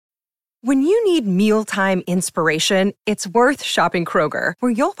When you need mealtime inspiration, it's worth shopping Kroger,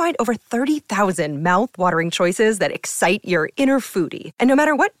 where you'll find over 30,000 mouth-watering choices that excite your inner foodie. And no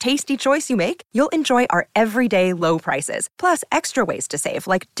matter what tasty choice you make, you'll enjoy our everyday low prices, plus extra ways to save,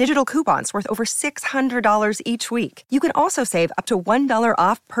 like digital coupons worth over $600 each week. You can also save up to $1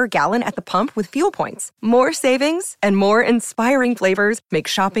 off per gallon at the pump with fuel points. More savings and more inspiring flavors make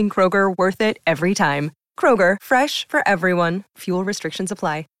shopping Kroger worth it every time. Kroger, fresh for everyone. Fuel restrictions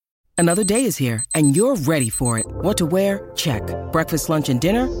apply. Another day is here, and you're ready for it. What to wear? Check. Breakfast, lunch, and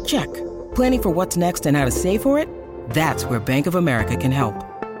dinner? Check. Planning for what's next and how to save for it? That's where Bank of America can help.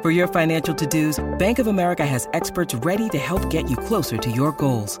 For your financial to-dos, Bank of America has experts ready to help get you closer to your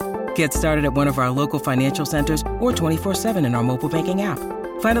goals. Get started at one of our local financial centers or 24/7 in our mobile banking app.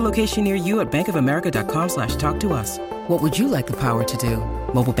 Find a location near you at bankofamerica.com/talktous. What would you like the power to do?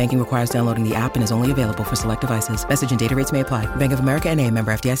 Mobile banking requires downloading the app and is only available for select devices. Message and data rates may apply. Bank of America N.A.,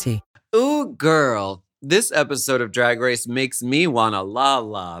 member FDIC. Ooh, girl. This episode of Drag Race makes me wanna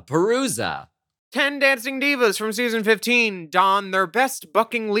la Perusa. 10 dancing divas from season 15 don their best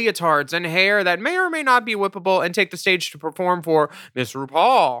bucking leotards and hair that may or may not be whippable and take the stage to perform for Miss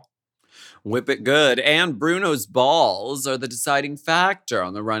RuPaul. Whip it good. And Bruno's balls are the deciding factor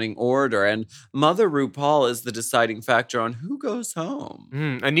on the running order. And Mother RuPaul is the deciding factor on who goes home.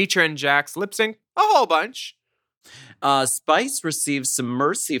 Anitra and Jax lip sync a whole bunch. Spice receives some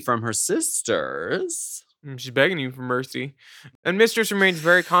mercy from her sisters. She's begging you for mercy. And Mistress remains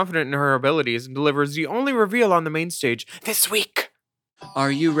very confident in her abilities and delivers the only reveal on the main stage this week.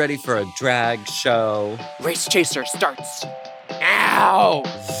 Are you ready for a drag show? Race Chaser starts now.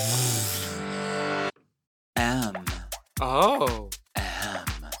 Oh.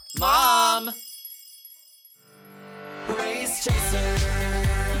 Mom! Race Chaser.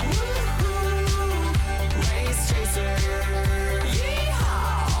 Woo-hoo. Race Chaser.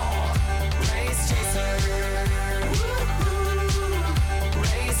 Yeehaw. Race Chaser. Woo-hoo.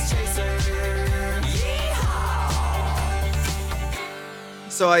 Race Chaser. Yeehaw.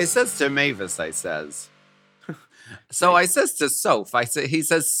 So I says to Mavis, I says. So I says to Soph, he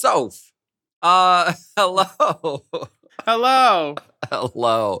says, Soph, hello. Hello.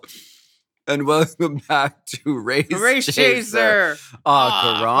 Hello. And welcome back to Race Chaser.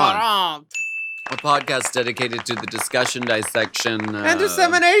 Courant. A podcast dedicated to the discussion, dissection, And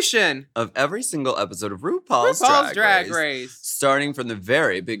dissemination of every single episode of RuPaul's Drag Race. Starting from the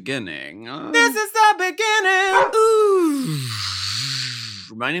very beginning. This is the beginning. Ooh.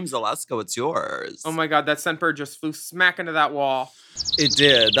 My name's Alaska. What's yours? Oh my God, that scent bird just flew smack into that wall. It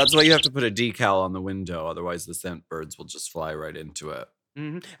did. That's why you have to put a decal on the window. Otherwise, the scent birds will just fly right into it.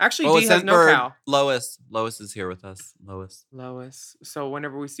 Mm-hmm. Actually, Dee has no cow. Lois. Lois is here with us. Lois. So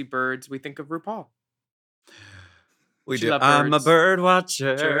whenever we see birds, we think of RuPaul. We She do. loves I'm a birds. bird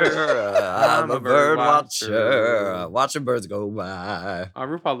watcher. I'm a bird watcher. Watching birds go by.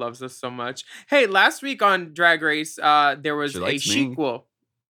 RuPaul loves us so much. Hey, last week on Drag Race, there was She a likes me. sequel.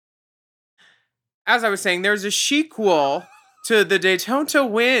 As I was saying, there's a sequel to the Daytona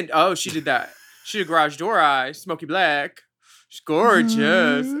Wind. Oh, she did that. She did Garage Door Eye, Smoky Black. She's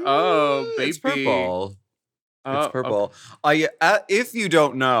gorgeous. Oh, baby. It's purple. Oh, It's purple. If you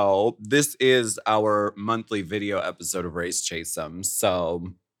don't know, this is our monthly video episode of Race Chase'em.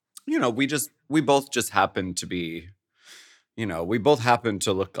 So, we both just happen to be, we both happen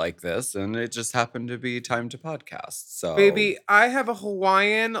to look like this, and it just happened to be time to podcast. So, Baby, I have a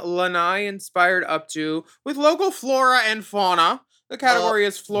Hawaiian lanai-inspired updo with local flora and fauna. The category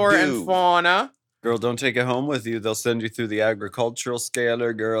is flora and dude. fauna. Girl, don't take it home with you. They'll send you through the agricultural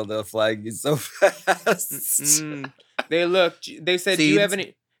scaler, girl. They'll flag you so fast. They said, do you have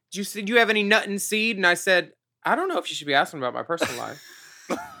any nut and seed? And I said, I don't know if you should be asking about my personal life.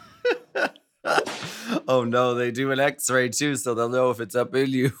 Oh no, they do an x-ray too, so they'll know if it's up in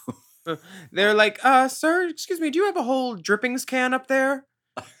you. They're like, sir, excuse me, do you have a whole drippings can up there?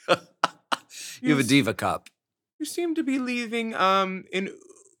 You have a diva cup. You seem to be leaving an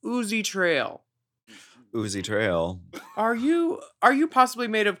oozy trail. Oozy trail. Are you possibly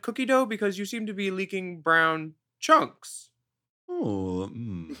made of cookie dough because you seem to be leaking brown chunks? Oh,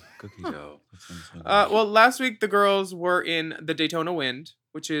 cookie dough. That sounds so Well, last week the girls were in the Daytona Wind,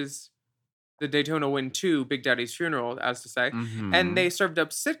 which is the Daytona Wind 2, Big Daddy's Funeral, as to say. Mhm. And they served up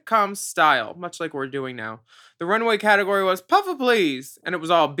sitcom style, much like we're doing now. The runway category was Puffa Please, and it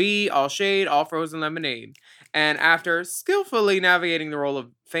was all bee, all shade, all frozen lemonade. And after skillfully navigating the role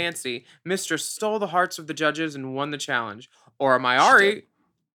of Fancy, Mistress stole the hearts of the judges and won the challenge. Ora Mayari.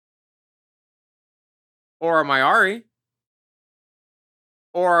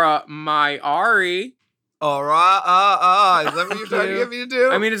 All right. Is that what you're trying to you. get me to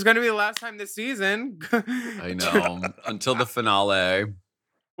do? I mean, it's going to be the last time this season. I know. Until the finale.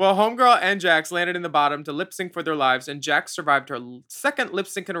 Well, Homegirl and Jax landed in the bottom to lip sync for their lives, and Jax survived her second lip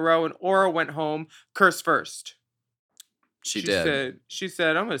sync in a row, and Aura went home curse first. She did. She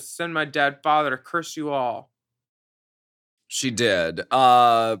said, I'm going to send my dad father to curse you all. She did.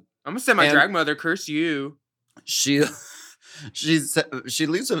 I'm going to send my And- drag mother curse you. She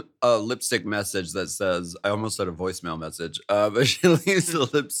leaves a lipstick message that says, I almost said a voicemail message, but she leaves a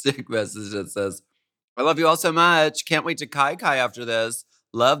lipstick message that says, I love you all so much. Can't wait to Kai after this.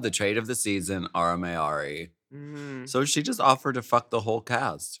 Love the trade of the season, Ara Mayari. Mhm. So she just offered to fuck the whole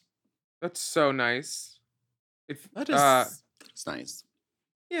cast. That's so nice. If That is that's nice.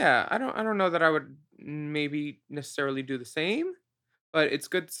 yeah, I don't know that I would maybe necessarily do the same, but it's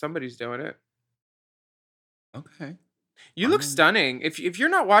good somebody's doing it. Okay. You I look mean- stunning. If you're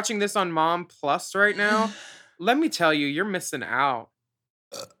not watching this on Mom Plus right now, let me tell you, you're missing out.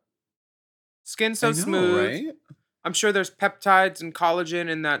 Skin so I know, smooth. right? I'm sure there's peptides and collagen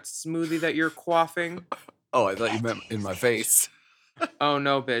in that smoothie that you're quaffing. Oh, I thought you meant in my face. Oh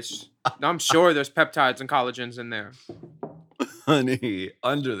no, bitch. I'm sure there's peptides and collagens in there. Honey,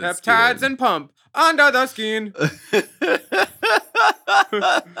 under the Peptides and pump under the skin.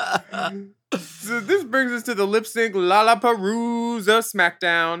 So this brings us to the lip sync Lollapalooza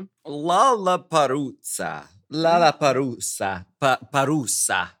SmackDown. Lollapalooza. Lollapalooza.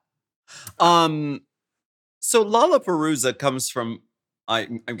 Parusa. So Lollapalooza comes from,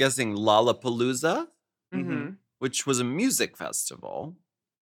 I'm guessing Lollapalooza, Mm-hmm. which was a music festival,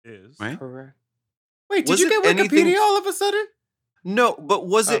 Is. right? Correct. Wait, did Was you it get Wikipedia anything- all of a sudden? No, but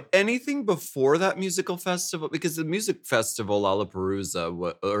was it Oh. anything before that musical festival? Because the music festival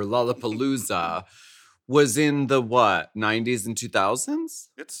Lollapalooza was in the what, 90s and 2000s?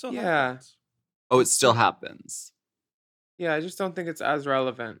 It still Yeah. happens. Oh, it still happens. Yeah, I just don't think it's as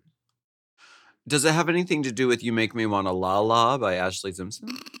relevant. Does it have anything to do with You Make Me Wanna La La by Ashley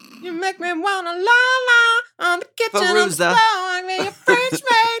Simpson? You make me wanna la la on the kitchen on the Perusa. floor, I mean, your French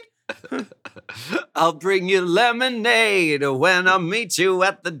maid. I'll bring you lemonade when I meet you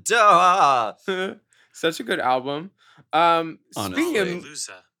at the door. Such a good album. Speaking of,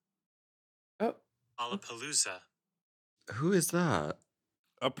 Lollapalooza. oh, Lollapalooza. Who is that?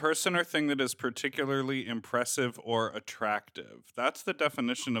 A person or thing that is particularly impressive or attractive. That's the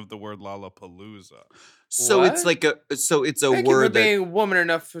definition of the word Lollapalooza. So it's What? like so it's a thank you for word that being woman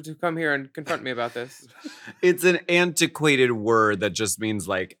enough to come here and confront me about this. it's an antiquated word that just means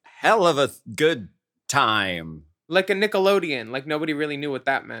like hell of a good time. Like a Nickelodeon, like nobody really knew what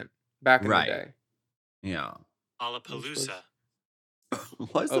that meant back in Right. the day. Yeah. Lollapalooza.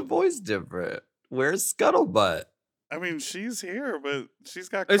 Why is the Oh. voice different? Where's Scuttlebutt? I mean, she's here, but she's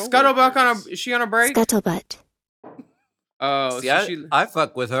got. Is Scuttlebutt coworkers. is she on a break? Scuttlebutt. Oh, See, so she, I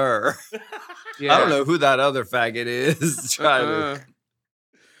fuck with her. yeah. I don't know who that other faggot is trying Uh-uh. to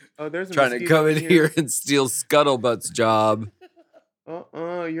Oh, there's a trying to mosquito come in here and steal Scuttlebutt's job.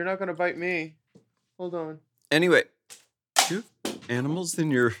 You're not gonna bite me. Hold on. Anyway, do you have animals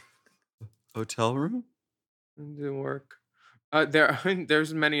in your hotel room? It didn't work.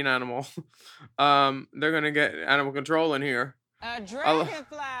 There's many an animal. They're gonna get animal control in here. A I'll-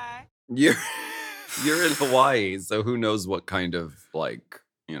 dragonfly. You're in Hawaii, so who knows what kind of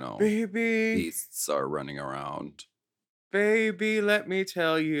Baby, beasts are running around. baby, let me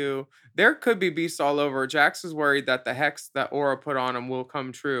tell you, there could be beasts all over. Jax is worried that the hex that Aura put on him will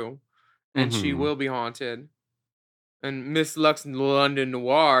come true, and she Mhm. will be haunted. And Miss Lux London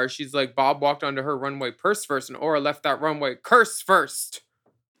Noir, she's like, Bob walked onto her runway purse first, and Aura left that runway curse first.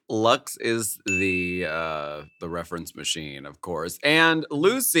 Lux is the reference machine, of course. And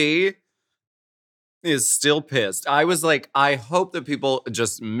Lucy is still pissed. I was like, I hope that people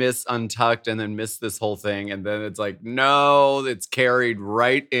just miss Untucked and then miss this whole thing. And then it's like, no, it's carried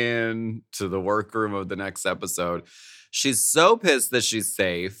right in to the workroom of the next episode. She's so pissed that she's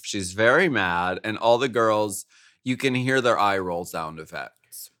safe. She's very mad. And all the girls, you can hear their eye roll sound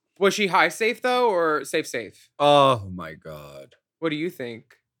effects. Was she high safe though, or safe? Oh my God. What do you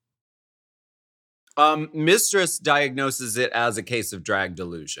think? Mistress diagnoses it as a case of drag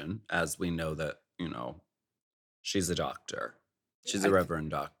delusion, as we know that, she's a doctor. She's a reverend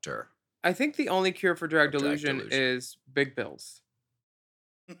doctor. I think the only cure for drag Of drag delusion delusion. is big bills.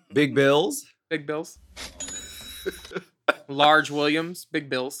 Big bills? Big bills. Large Williams, big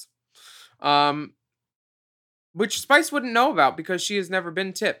bills. Which Spice wouldn't know about because she has never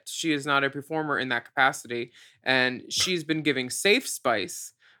been tipped. She is not a performer in that capacity. And she's been giving safe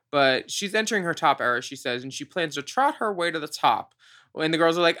Spice, but she's entering her top era, she says, and she plans to trot her way to the top When the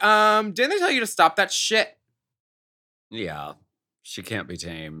girls are like, didn't they tell you to stop that shit? Yeah, she can't be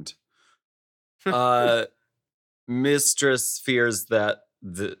tamed. Mistress fears that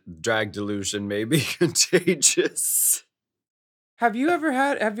the drag delusion may be contagious. Have you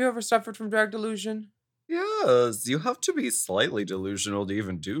ever suffered from drag delusion? Yes, you have to be slightly delusional to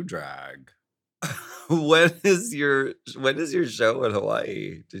even do drag. When is your show in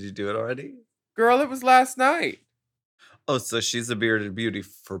Hawaii? Did you do it already? Girl, it was last night. Oh, so she's a bearded beauty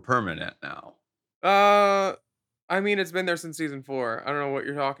for permanent now. I mean, it's been there since season 4. I don't know what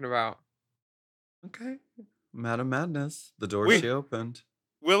you're talking about. Okay. Madam Madness, the door Wait. she opened.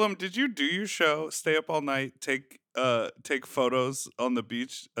 Willem, did you do your show, stay up all night, take photos on the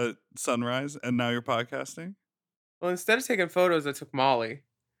beach at sunrise, and now you're podcasting? Well, instead of taking photos, I took Molly.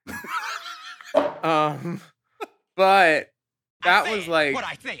 But that was like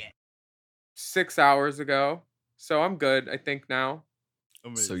 6 hours ago. So I'm good, I think, now.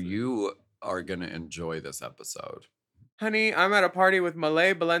 Amazing. So you are gonna enjoy this episode. Honey, I'm at a party with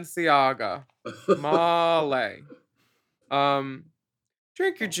Malay Balenciaga. Malay.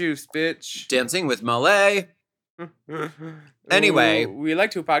 Drink your juice, bitch. Dancing with Malay. Anyway. Ooh, we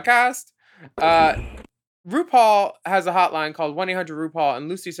like to podcast. RuPaul has a hotline called 1-800-RuPaul, and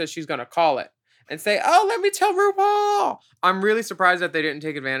Lucy says she's gonna call it and say, "Oh, let me tell RuPaul." I'm really surprised that they didn't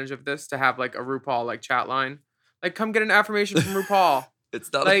take advantage of this to have like a RuPaul like chat line. Like, come get an affirmation from RuPaul.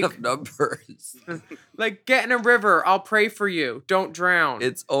 It's not Like- enough numbers. Like, get in a river. I'll pray for you. Don't drown.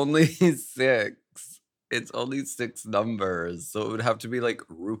 It's only 6. It's only 6 numbers. So it would have to be like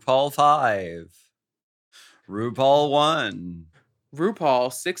RuPaul 5. RuPaul 1.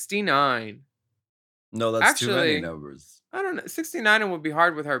 RuPaul 69. No, that's too many Actually- numbers. I don't know. 69 would be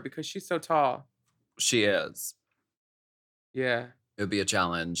hard with her because she's so tall. She is. Yeah. It would be a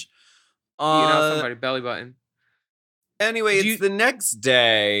challenge. You know, somebody belly button. Anyway, Do it's you- the next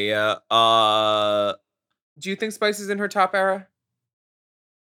day. Do you think Spice is in her top era?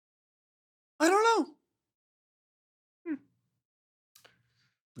 I don't know.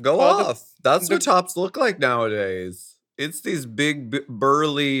 Go Well, the- off. That's what the- tops look like nowadays. It's these big,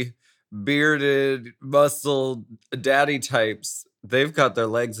 burly, bearded, muscled daddy types. They've got their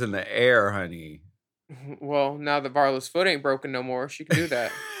legs in the air, honey. Well, now that Varla's foot ain't broken no more, she can do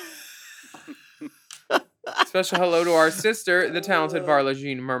that. Special hello to our sister, the talented Varla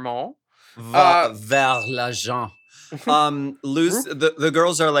Jean Mermont. Vers l'argent. Lucy, the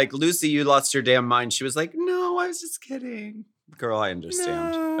girls are like, Lucy, you lost your damn mind. She was like, no, I was just kidding. Girl, I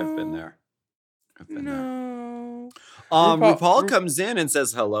understand. I've been there. I've been there. No. RuPaul comes in and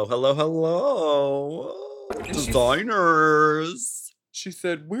says, hello, hello, hello. Designers. She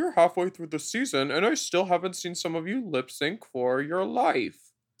said, "We're halfway through the season, and I still haven't seen some of you lip sync for your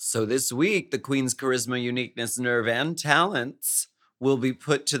life." So this week, the Queen's charisma, uniqueness, nerve, and talents will be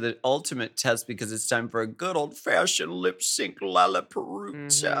put to the ultimate test because it's time for a good old-fashioned lip sync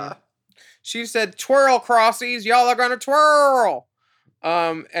Lollapalooza. She said, "Twirl, crossies, y'all are gonna twirl."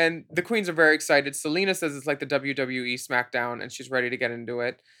 And the queens are very excited. Selena says it's like the WWE SmackDown, and she's ready to get into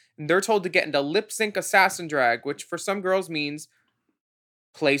it. And they're told to get into lip sync assassin drag, which for some girls means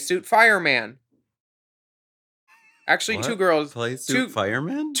play suit fireman. Actually, What? two girls. Play suit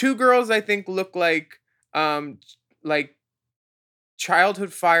fireman? Two girls I think look like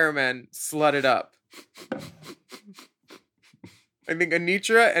childhood firemen slutted up. I think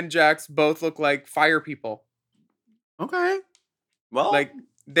Anitra and Jax both look like fire people. Okay. Well, Like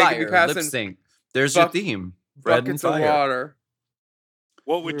they could be fire, lip passing sync. There's your buck- theme. Red and buckets of fire. water.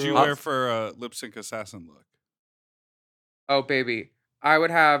 What would you Uh, wear for a lip sync assassin look? Oh baby, I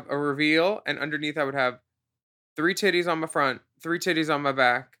would have a reveal, and underneath I would have 3 titties on my front, 3 titties on my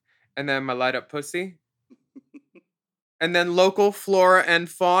back, and then my light up pussy. And then local flora and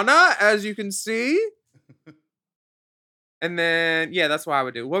fauna, as you can see. And then, yeah, that's what I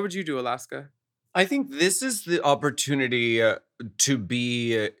would do. What would you do, Alaska? I think this is the opportunity to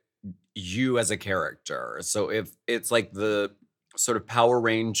be you as a character. So if it's like the sort of Power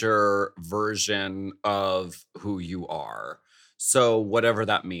Ranger version of who you are. So whatever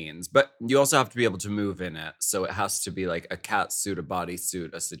that means. But you also have to be able to move in it. So it has to be like a cat suit, a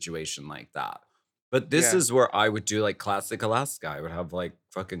bodysuit, a situation like that. But this Yeah. is where I would do like classic Alaska. I would have like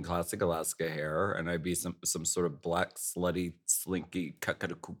fucking classic Alaska hair, and I'd be some sort of black, slutty, slinky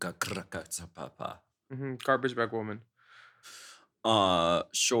kakarakuka krakatapapa. Garbage bag woman.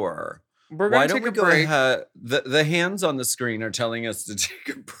 Sure. We're Why gonna don't take we a go break. ahead? The hands on the screen are telling us to take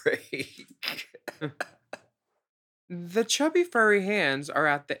a break. The chubby furry hands are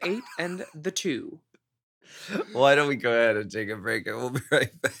at the 8 and the 2. Why don't we go ahead and take a break and we'll be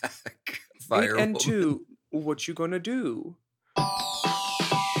right back. 8 and Firewoman. 2. What you gonna do?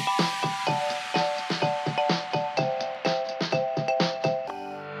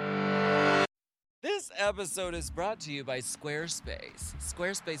 This episode is brought to you by Squarespace.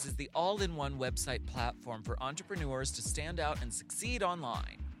 Squarespace is the all-in-one website platform for entrepreneurs to stand out and succeed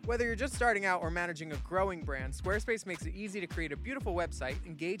online. Whether you're just starting out or managing a growing brand, Squarespace makes it easy to create a beautiful website,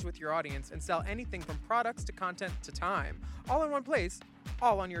 engage with your audience, and sell anything from products to content to time, all in one place,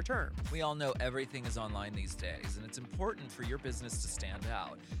 all on your terms. We all know everything is online these days, and it's important for your business to stand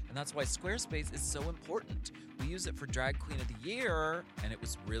out. And that's why Squarespace is so important. We use it for Drag Queen of the Year, and it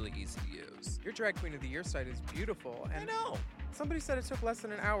was really easy to use. Your Drag Queen of the Year site is beautiful, and I know. somebody said it took less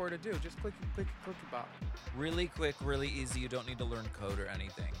than an hour to do. Just click, bop. Really quick, really easy. You don't need to learn code or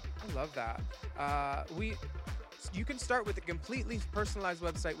anything. I love that. You can start with a completely personalized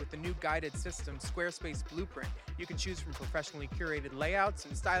website with the new guided system, Squarespace Blueprint. You can choose from professionally curated layouts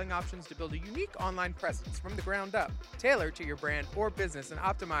and styling options to build a unique online presence from the ground up, tailored to your brand or business and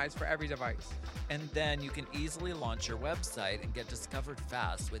optimized for every device. And then you can easily launch your website and get discovered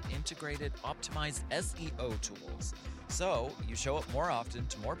fast with integrated, optimized SEO tools. So you show up more often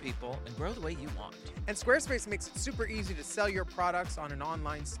to more people and grow the way you want. And Squarespace makes it super easy to sell your products on an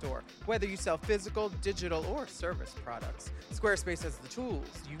online store, whether you sell physical, digital, or service products. Squarespace has the tools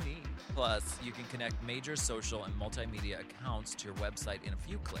you need. Plus, you can connect major social and multimedia accounts to your website in a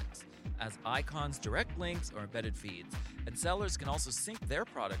few clicks, as icons, direct links, or embedded feeds. And sellers can also sync their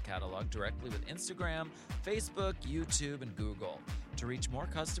product catalog directly with Instagram, Facebook, YouTube, and Google to reach more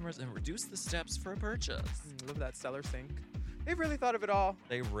customers and reduce the steps for a purchase. Love that seller sync. They've really thought of it all.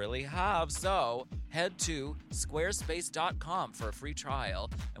 They really have. So head to squarespace.com for a free trial.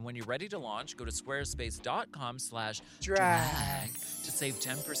 And when you're ready to launch, go to squarespace.com/drag to save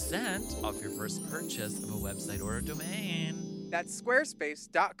 10% off your first purchase of a website or a domain. That's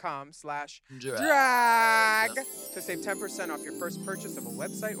squarespace.com/drag to save 10% off your first purchase of a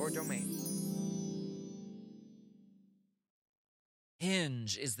website or domain.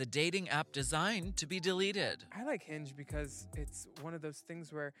 Hinge is the dating app designed to be deleted. I like Hinge because it's one of those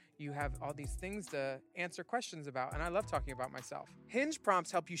things where you have all these things to answer questions about, and I love talking about myself. Hinge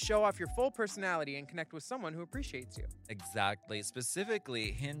prompts help you show off your full personality and connect with someone who appreciates you. Exactly.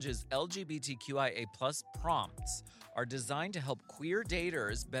 Specifically, Hinge's LGBTQIA+ prompts are designed to help queer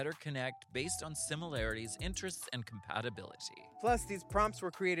daters better connect based on similarities, interests, and compatibility. Plus, these prompts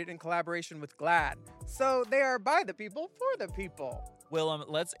were created in collaboration with GLAAD, so they are by the people for the people. Willem,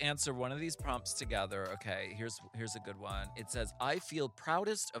 let's answer one of these prompts together. Okay, here's a good one. It says, I feel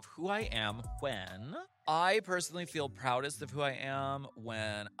proudest of who I am when... I personally feel proudest of who I am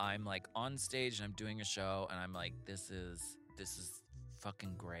when I'm like on stage and I'm doing a show and I'm like, this is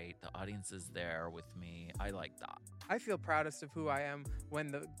fucking great. The audience is there with me. I like that. I feel proudest of who I am when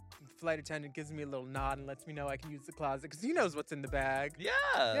the flight attendant gives me a little nod and lets me know I can use the closet because he knows what's in the bag. Yeah.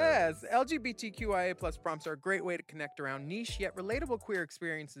 Yes, LGBTQIA+ prompts are a great way to connect around niche yet relatable queer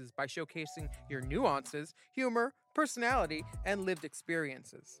experiences by showcasing your nuances, humor, personality, and lived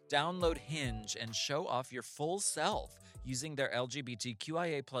experiences. Download Hinge and show off your full self using their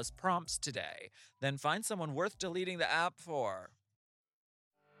LGBTQIA+ prompts today. Then find someone worth deleting the app for.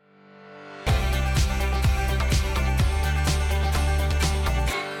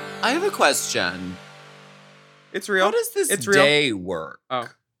 I have a question. It's real. How does this day work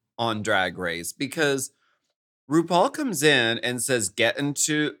on Drag Race? Because RuPaul comes in and says, get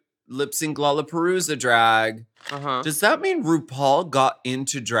into lip sync Lollapalooza drag. Uh-huh. Does that mean RuPaul got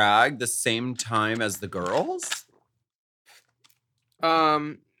into drag the same time as the girls?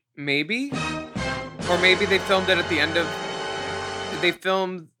 Maybe. Or maybe they filmed it at the end of... They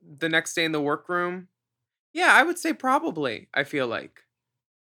filmed the next day in the workroom. Yeah, I would say probably, I feel like.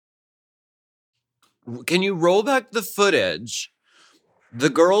 Can you roll back the footage?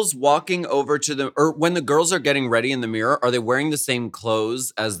 The girls walking over to the... Or when the girls are getting ready in the mirror, are they wearing the same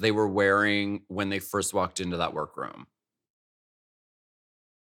clothes as they were wearing when they first walked into that workroom?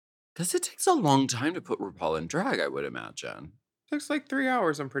 Because it takes a long time to put RuPaul in drag, I would imagine. Takes like 3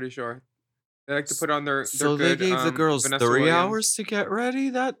 hours, I'm pretty sure. They like to put on their So good, they gave the girls Vanessa 3 Williams. hours to get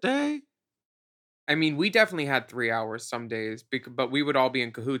ready that day? I mean, we definitely had 3 hours some days, but we would all be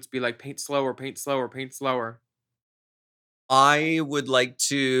in cahoots, be like, paint slower, paint slower, paint slower. I would like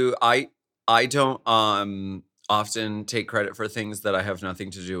to... I don't often take credit for things that I have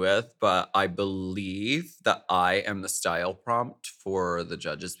nothing to do with, but I believe that I am the style prompt for the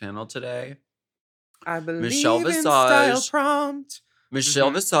judges panel today. I believe Michelle in Visage. style prompt.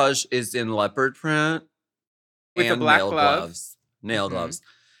 Michelle Mhm. Visage is in leopard print With a and black nail glove. gloves. Nail Mhm. gloves.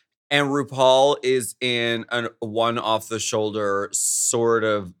 And RuPaul is in a one off the shoulder sort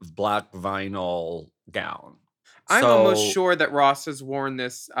of black vinyl gown. I'm So- almost sure that Ross has worn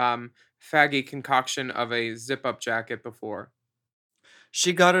this faggy concoction of a zip-up jacket before.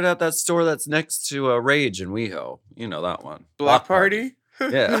 She got it at that store that's next to Rage in WeHo. You know that one. Block party?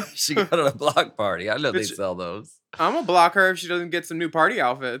 Yeah, she got it at a block party. I know they Bitch. sell those. I'm gonna block her if she doesn't get some new party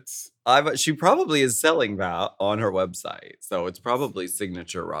outfits. She probably is selling that on her website. So it's probably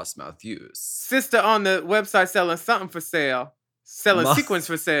signature Ross Matthews. Sister on the website selling something for sale. Selling Ma- sequins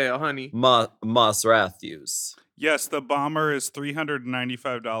for sale, honey. Moss Matthews. Yes, the bomber is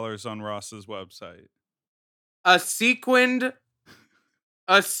 $395 on Ross's website. A sequined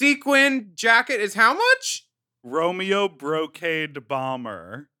jacket is how much? Romeo brocade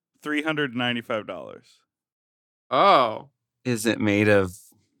bomber, $395. Oh. Is it made of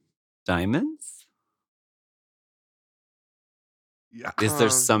diamonds? Yeah. Is there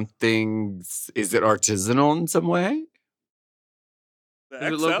Um, something? Is it artisanal in some way? The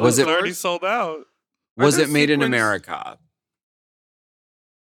Does it XL look Was is it- already sold out. Are Was there it made in sequins- America?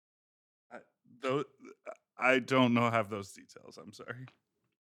 Though I don't know have those details. I'm sorry.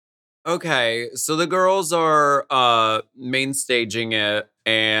 Okay, so the girls are main staging it,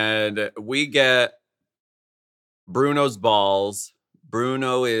 and we get Bruno's balls.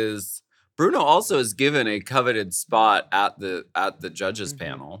 Bruno also is given a coveted spot at the judges Mhm.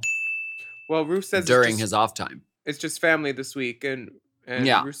 panel Well, Ruth says during his off time. it's just family this week, and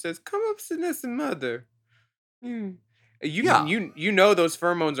Yeah. Ruth says, "Come up, Sinessa, mother." Hmm. Yeah. You know those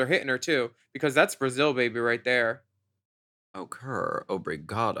pheromones are hitting her too, because that's Brazil, baby, right there, Occur,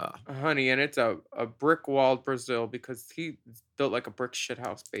 obrigada. honey, and it's a brick walled Brazil because he built like a brick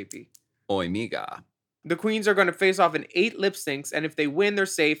shithouse, baby. Oi, miga. The queens are going to face off in 8 lip syncs, and if they win, they're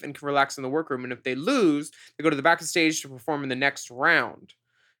safe and can relax in the workroom. And if they lose, they go to the back of the stage to perform in the next round.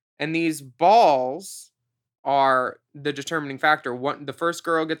 And these balls are the determining factor. The first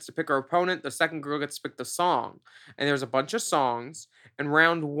girl gets to pick her opponent, the second girl gets to pick the song. And there's a bunch of songs, and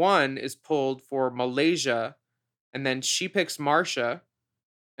round 1 is pulled for Malaysia, and then she picks Marsha,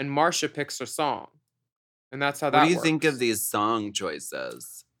 and Marsha picks her song. And that's how that What do you think works. of these song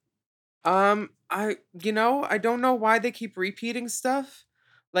choices? I don't know why they keep repeating stuff.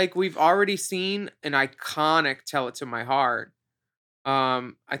 Like we've already seen an iconic Tell It to My Heart.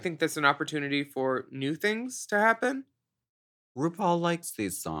 I think that's an opportunity for new things to happen. RuPaul likes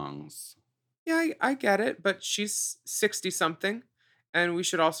these songs. Yeah, I get it, but she's 60 something, and we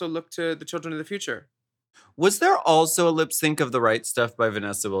should also look to the children of the future. Was there also a lip sync of The Right Stuff by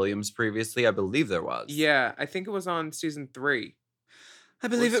Vanessa Williams previously? I believe there was. Yeah, I think it was on season 3. I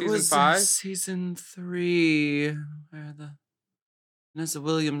believe it season was 5? season 3, where the Vanessa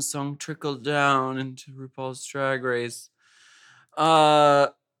Williams song trickled down into RuPaul's Drag Race.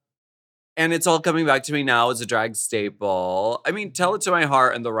 And it's all coming back to me now as a drag staple. I mean, Tell It to My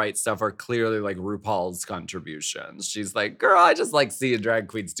Heart and The Right Stuff are clearly like RuPaul's contributions. She's like, girl, I just like seeing drag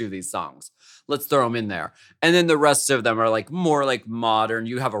queens do these songs. Let's throw them in there. And then the rest of them are like more like modern.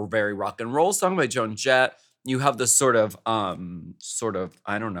 You have a very rock and roll song by Joan Jett. You have the sort of, I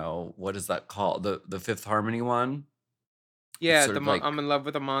don't know, what is that called? The Fifth Harmony one? Yeah, sort of like- I'm in love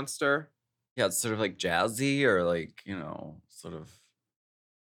with a monster. Yeah, it's sort of like jazzy or like, sort of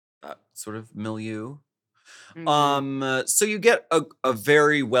that sort of milieu. Mhm. So you get a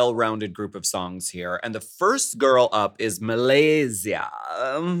very well-rounded group of songs here. And the first girl up is Malaysia.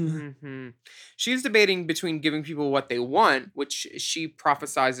 Mhm. She's debating between giving people what they want, which she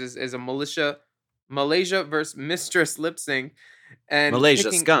prophesizes as a Malaysia versus Mistress lip sync, and Malaysia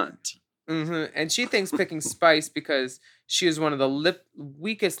picking- Skunt. And she thinks picking Spice because she is one of the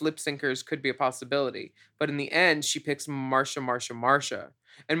weakest lip syncers could be a possibility. But in the end, she picks Marsha.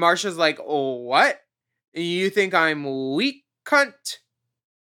 And Marsha's like, "Oh, what? You think I'm weak, cunt?"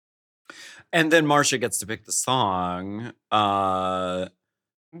 And then Marsha gets to pick the song.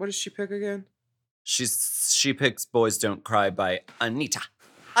 What does she pick again? She picks Boys Don't Cry by Anita.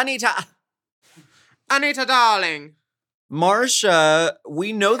 Anita, darling. Marsha,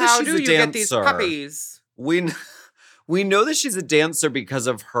 we know that How she's do a you dancer. get these puppies? We know that she's a dancer because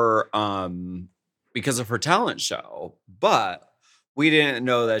of her talent show, but we didn't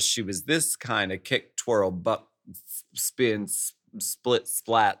know that she was this kind of kick, twirl, buck, spin, split,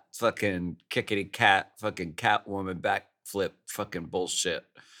 splat, fucking kickity cat, fucking Catwoman backflip, fucking bullshit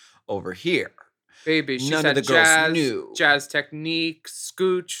over here. Baby, she None said of the girls jazz, knew. jazz technique,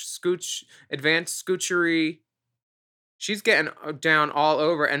 scooch, advanced scoochery. She's getting down all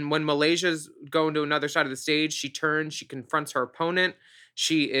over. And when Malaysia's going to another side of the stage, she turns, she confronts her opponent.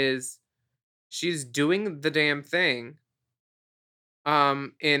 She's doing the damn thing.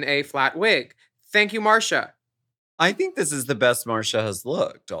 In a flat wig. Thank you, Marsha. I think this is the best Marsha has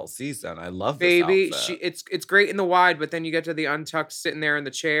looked all season. I love this Baby, outfit. it's great in the wide, but then you get to the untucked sitting there in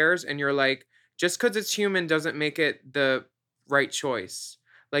the chairs, and you're like, just because it's human doesn't make it the right choice.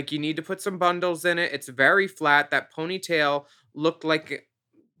 Like, you need to put some bundles in it. It's very flat. That ponytail looked like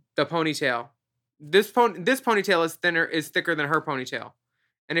the ponytail. This ponytail is thicker than her ponytail.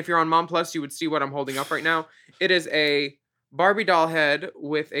 And if you're on Mom Plus, you would see what I'm holding up right now. It is a Barbie doll head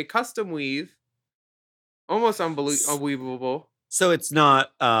with a custom weave, almost unweavable. So it's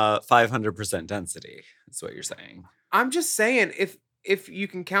not 500% density. That's what you're saying. I'm just saying, if you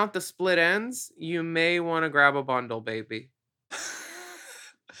can count the split ends, you may want to grab a bundle, baby.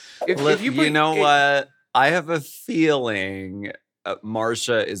 If you put, you know what? I have a feeling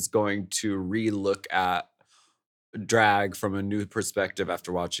Marcia is going to relook at drag from a new perspective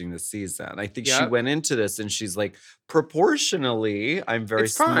after watching this season. I think she Yep. went into this and she's like, proportionally, I'm very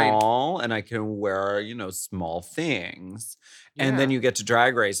It's fine. small and I can wear, small things. And then Yeah. you get to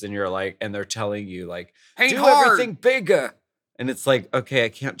Drag Race and you're like, and they're telling you like, Paint do hard. everything bigger. And it's like, okay, I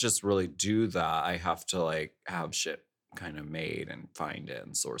can't just really do that. I have to like have shit kind of made and find it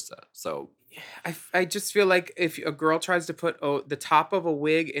and source it. So I just feel like if a girl tries to put the top of a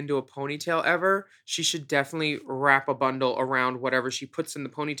wig into a ponytail ever, she should definitely wrap a bundle around whatever she puts in the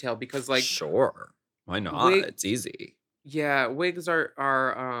ponytail, because like sure. Why not? wig- It's easy. yeah, wigs are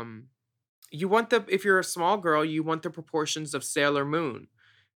you want if you're a small girl, you want the proportions of Sailor Moon.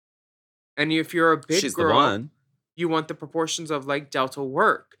 And if you're a big She's girl, the one. you want the proportions of like Delta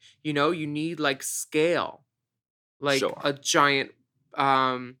Work. You need like scale. Like Sure. a giant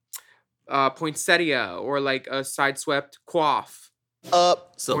poinsettia, or like a sideswept coif,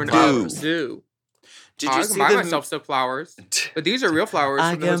 Up. or So an flowers. updo. Did I you can see buy the myself silk flowers, but these are real flowers.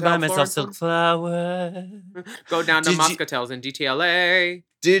 I from the can Hotel buy myself Florence silk one. flowers. Go down to Did you- Muscatel's in DTLA.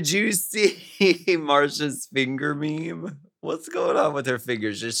 Did you see Marsha's finger meme? What's going on with her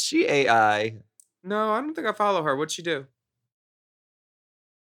fingers? Is she AI? No, I don't think I follow her. What'd she do?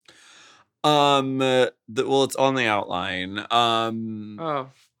 Well, it's on the outline. Oh,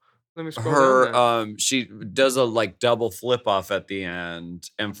 let me scroll down. Her she does a like double flip off at the end,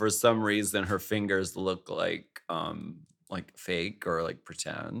 and for some reason her fingers look like fake or like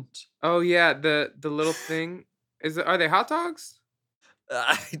pretend. Oh yeah, the little thing are they hot dogs?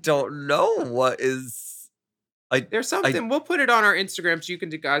 I don't know what is. There's something. We'll put it on our Instagram so you can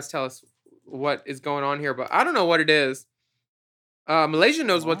guys tell us what is going on here, but I don't know what it is. Malaysia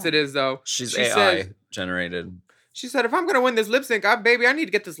knows what it is though. She's She AI said- generated. She said, if I'm gonna win this lip sync, I need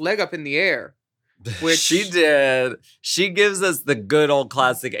to get this leg up in the air. Which She did. She gives us the good old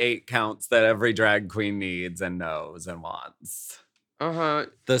classic 8 counts that every drag queen needs and knows and wants.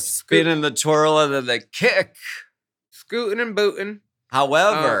 The spin and the twirl and then the kick. Scooting and booting.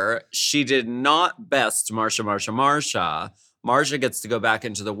 However, she did not best Marsha. Marsha gets to go back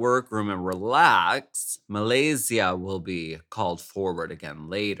into the workroom and relax. Malaysia will be called forward again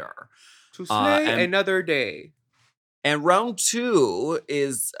later. To slay and- another day. And round 2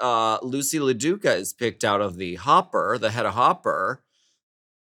 is Lucy LaDuca is picked out of the Hopper, the head of Hopper.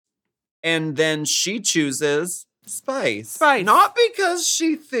 And then she chooses Spice. Spice. Not because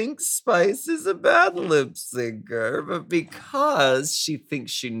she thinks Spice is a bad lip syncer, but because she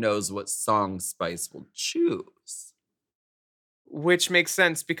thinks she knows what song Spice will choose. Which makes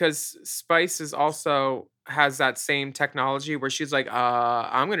sense because Spice has that same technology where she's like,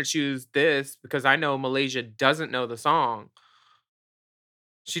 I'm gonna choose this because I know Malaysia doesn't know the song.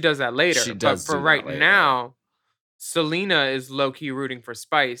 She does that later. She does but for do that right later. now, Selena is low-key rooting for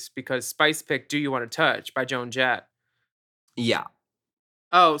Spice because Spice picked Do You Want to Touch by Joan Jett. Yeah.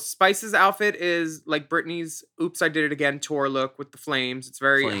 Oh, Spice's outfit is like Britney's Oops, I Did It Again tour look with the flames. It's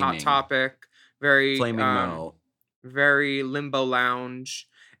very Hot Flaming. Topic, very Flaming Mo. very Limbo Lounge.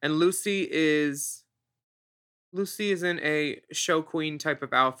 And Lucy is in a show queen type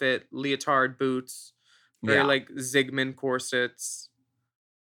of outfit, leotard boots, very Yeah. like Zygmunt corsets.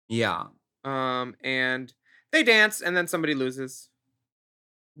 Yeah. And they dance and then somebody loses.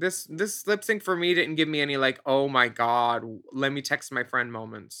 This lip sync for me didn't give me any like, oh my god, let me text my friend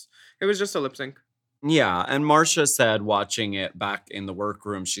moments. It was just a lip sync. Yeah, and Marsha said watching it back in the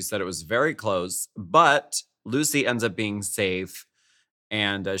workroom, she said it was very close, but Lucy ends up being safe.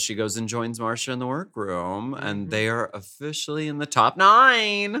 And she goes and joins Marsha in the workroom, and they are officially in the top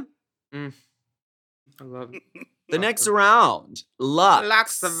 9. I love it. The next round, Lux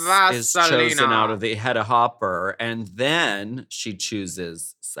Lux is chosen Vaselina. out of the head of Hopper, and then she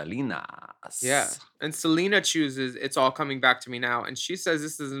chooses Selena. Yeah. And Selena chooses It's All Coming Back to Me Now. And she says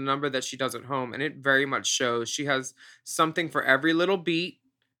this is a number that she does at home. And it very much shows. She has something for every little beat.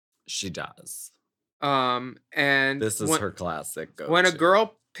 She does. And This is her classic go-to. when a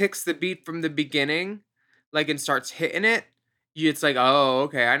girl picks the beat from the beginning, like, and starts hitting it, it's like, oh,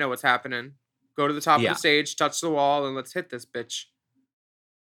 okay, I know what's happening. Go to the top of Yeah. the stage, touch the wall, and let's hit this bitch.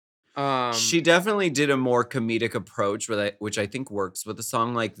 She definitely did a more comedic approach, which I think works with a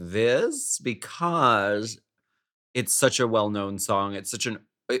song like this because it's such a well-known song. It's such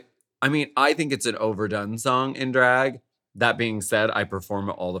I think it's an overdone song in drag. That being said, I perform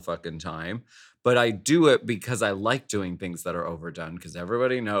it all the fucking time. But I do it because I like doing things that are overdone because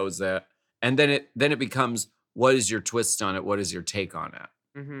everybody knows it. And then it becomes, what is your twist on it? What is your take on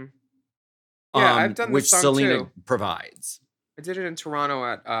it? Mm-hmm. Yeah, I've done this which song Selena too. provides. I did it in Toronto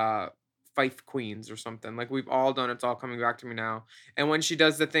at Fife Queens or something. Like we've all done. It's all coming back to me now. And when she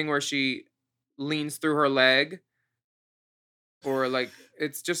does the thing where she leans through her leg, or like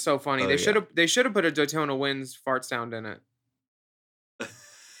it's just so funny. Oh, They should have put a Daytona Winds fart sound in it.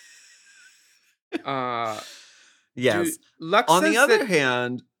 Yes. Dude, Lux On says the other that-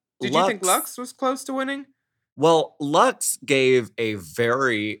 hand, did you think Lux was close to winning? Well, Lux gave a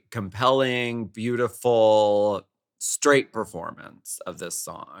very compelling, beautiful, straight performance of this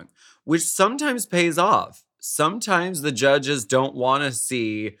song, which sometimes pays off. Sometimes the judges don't want to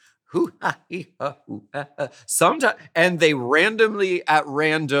see sometimes, and they randomly at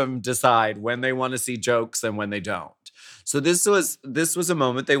random decide when they want to see jokes and when they don't. So this was a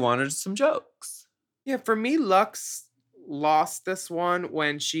moment they wanted some jokes. Yeah, for me, Lux lost this one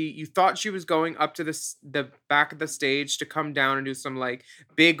when you thought she was going up to the back of the stage to come down and do some like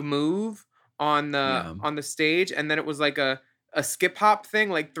big move on the stage, and then it was like a skip hop thing,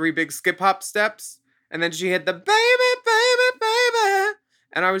 like 3 big skip hop steps, and then she hit the baby, baby, baby,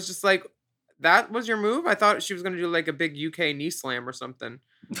 and I was just like, that was your move? I thought she was gonna do like a big UK knee slam or something.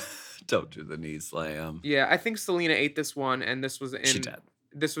 Don't do the knee slam. Yeah, I think Selena ate this one, and this was She did.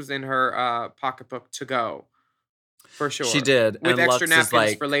 This was in her pocketbook to go. For sure. She did. With and extra Lux napkins is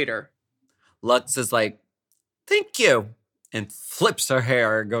like, for later. Lux is like, thank you. And flips her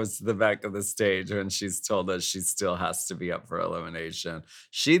hair and goes to the back of the stage when she's told that she still has to be up for elimination.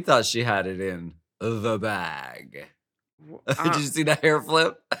 She thought she had it in the bag. Did you see that hair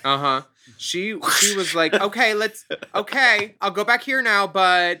flip? Uh-huh. She was like, okay, I'll go back here now,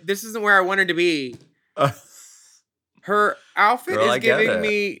 but this isn't where I wanted to be. Her outfit Girl, I is get giving it.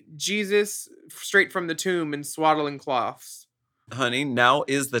 me Jesus straight from the tomb in swaddling cloths. Honey, now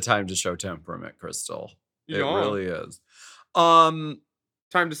is the time to show temperament, Crystal. It Yeah. really is. Time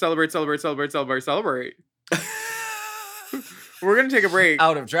to celebrate. We're gonna take a break.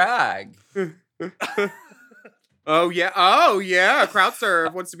 Out of drag. Oh yeah. Crowd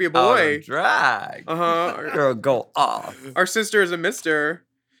serve wants to be a Out boy. of drag. Uh-huh. Girl, go off. Our sister is a mister.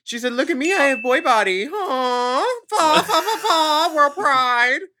 She said, look at me, I have boy body. Aww. Paw, world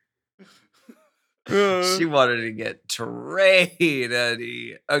pride. She wanted to get trade,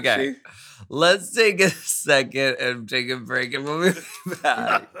 honey. Okay. Let's take a second and take a break and we'll be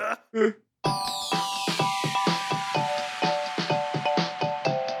back.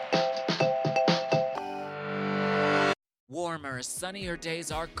 Warmer, sunnier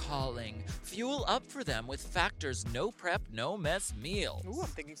days are calling. Fuel up for them with Factor's no prep, no mess meals. Ooh, I'm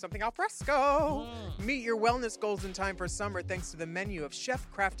thinking something al fresco. Meet your wellness goals in time for summer thanks to the menu of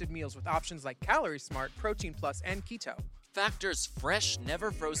chef-crafted meals with options like Calorie Smart, Protein Plus, and Keto. Factor's fresh,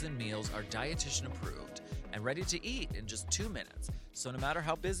 never frozen meals are dietitian approved and ready to eat in just 2 minutes. So no matter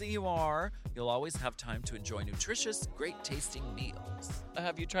how busy you are, you'll always have time to enjoy nutritious, great tasting meals.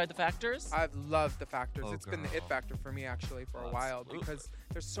 Have you tried the Factors? I've loved the Factors. Oh, It's been the girl. it factor for me actually for a while Absolutely. because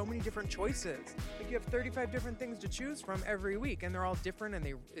there's so many different choices. Like you have 35 different things to choose from every week, and they're all different. And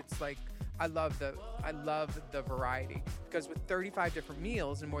it's like I love the variety because with 35 different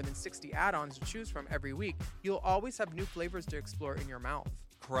meals and more than 60 add-ons to choose from every week, you'll always have new flavors to explore in your mouth.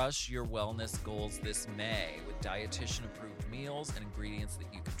 Crush your wellness goals this May with dietitian-approved meals and ingredients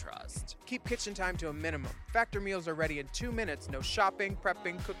that you can trust. Keep kitchen time to a minimum. Factor meals are ready in 2 minutes. No shopping,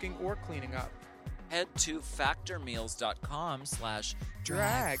 prepping, cooking, or cleaning up. Head to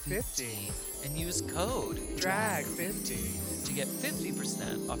factormeals.com/drag50 and use code DRAG50. to get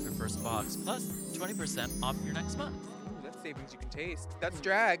 50% off your first box plus 20% off your next month. Ooh, that's savings you can taste. That's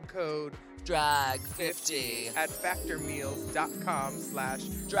drag code Drag50 at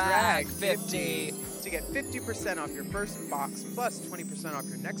factormeals.com/drag50 Drag50 to get 50% off your first box plus 20% off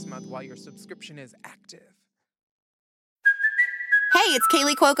your next month while your subscription is active. Hey, it's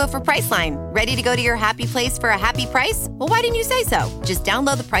Kaylee Cuoco for Priceline. Ready to go to your happy place for a happy price? Well, why didn't you say so? Just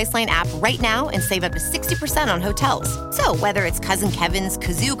download the Priceline app right now and save up to 60% on hotels. So whether it's Cousin Kevin's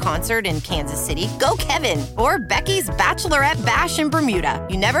Kazoo Concert in Kansas City, go Kevin, or Becky's Bachelorette Bash in Bermuda,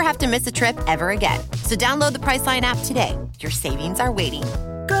 you never have to miss a trip ever again. So download the Priceline app today. Your savings are waiting.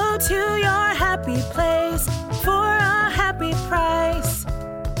 Go to your happy place for a happy price.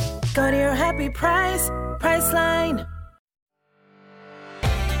 Go to your happy price, Priceline.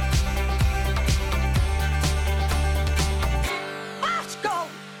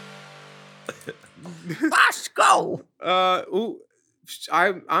 Let's go.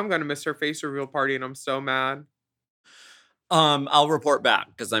 I'm gonna miss her face reveal party, and I'm so mad. I'll report back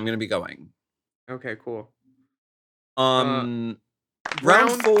because I'm gonna be going. Okay, cool. Round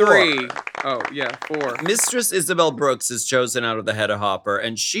Round 4. 3. Oh yeah, 4. Mistress Isabel Brooks is chosen out of the Hedda Hopper,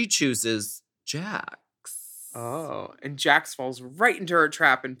 and she chooses Jax. Oh, and Jax falls right into her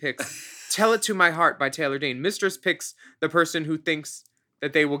trap and picks "Tell It to My Heart" by Taylor Dayne. Mistress picks the person who thinks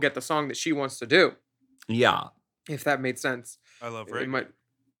that they will get the song that she wants to do. Yeah. If that made sense. I love It Reagan. might.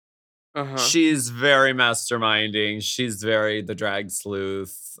 Uh-huh. She's very masterminding. She's very the drag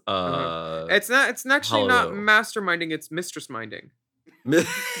sleuth. It's actually not Hello. masterminding, it's mistress minding.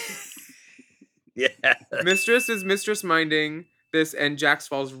 Yeah. Mistress is mistress minding this, and Jax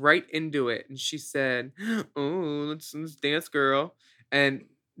falls right into it. And she said, "Oh, let's dance, girl." And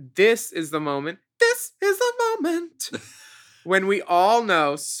this is the moment. This is the moment when we all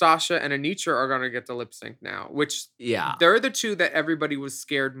know Sasha and Anitra are gonna get to lip sync now, which Yeah. they're the two that everybody was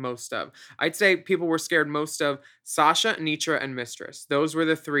scared most of. I'd say people were scared most of Sasha, Anitra, and Mistress. Those were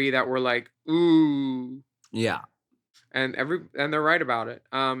the 3 that were like, ooh. Yeah. And they're right about it.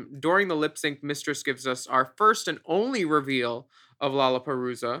 During the lip sync, Mistress gives us our first and only reveal of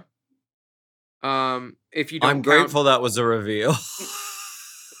Lollapalooza. If you don't I'm count, grateful that was a reveal.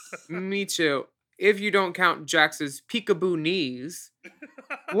 me too. If you don't count Jax's peekaboo knees,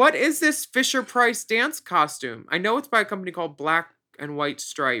 what is this Fisher Price dance costume? I know it's by a company called Black and White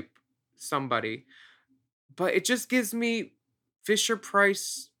Stripe, somebody, but it just gives me Fisher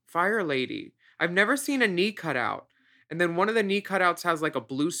Price Fire Lady. I've never seen a knee cutout. And then one of the knee cutouts has like a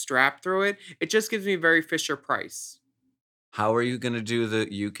blue strap through it. It just gives me very Fisher Price. How are you going to do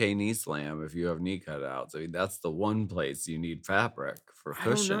the UK knee slam if you have knee cutouts? I mean, that's the one place you need fabric for I don't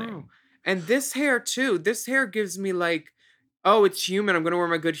know. cushioning. And this hair too. This hair gives me like, oh, it's human. I'm gonna wear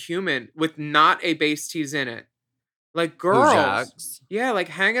my good human with not a base tease in it. Like girls. Jax? Yeah, like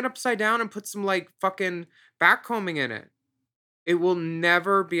hang it upside down and put some like fucking backcombing in it. It will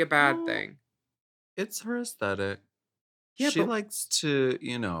never be a bad Well, thing. It's her aesthetic. Yeah, she but- likes to,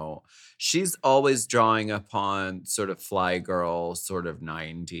 she's always drawing upon sort of fly girl, sort of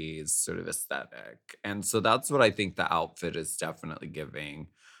 90s sort of aesthetic. And so that's what I think the outfit is definitely giving.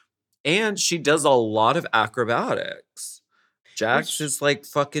 And she does a lot of acrobatics. Jax Which- is like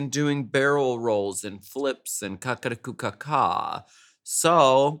fucking doing barrel rolls and flips and kakaraku-kaka.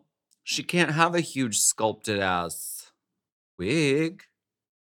 So she can't have a huge sculpted ass wig.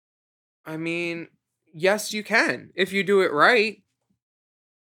 I mean, yes, you can if you do it right.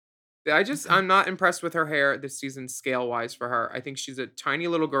 I'm not impressed with her hair this season scale wise for her. I think she's a tiny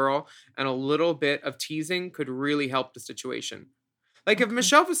little girl, and a little bit of teasing could really help the situation. Like if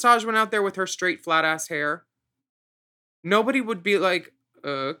Michelle Visage went out there with her straight flat ass hair, nobody would be like,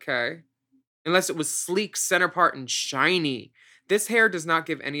 okay. Unless it was sleek, center part, and shiny. This hair does not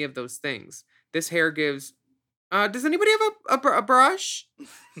give any of those things. This hair gives. Does anybody have a brush?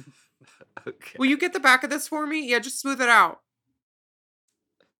 Okay. Will you get the back of this for me? Yeah, just smooth it out.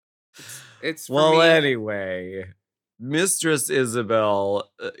 It's for Well, me. anyway, Mistress Isabel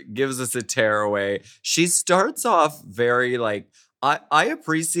gives us a tearaway. She starts off very like, I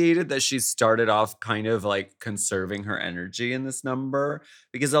appreciated that she started off kind of like conserving her energy in this number,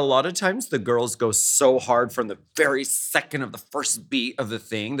 because a lot of times the girls go so hard from the very second of the first beat of the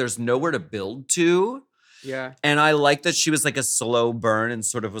thing. There's nowhere to build to. Yeah. And I like that she was like a slow burn and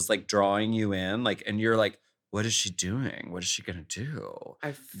sort of was like drawing you in, like, and you're like, what is she doing? What is she gonna do?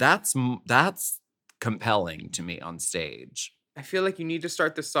 That's compelling to me on stage. I feel like you need to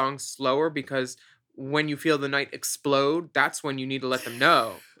start the song slower, because when you feel the night explode, that's when you need to let them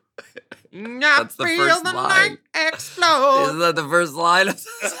know. That's the feel first the line. night explode. Isn't that the first line of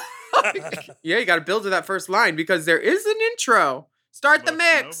the song? Yeah, you got to build to that first line because there is an intro. Start the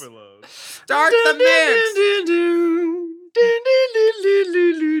Emotion mix. overload. Start the mix.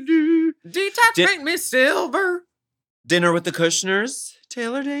 Detox Di- paint me silver. Dinner with the Kushners,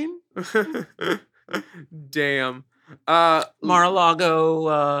 Taylor Dayne. Damn.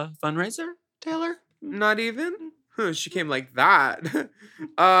 Mar-a-Lago fundraiser, Taylor. Not even? Huh, she came like that.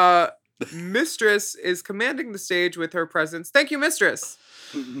 Mistress is commanding the stage with her presence. Thank you, Mistress.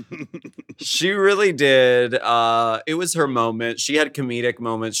 She really did. It was her moment. She had comedic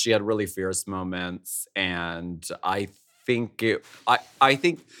moments. She had really fierce moments, and I think I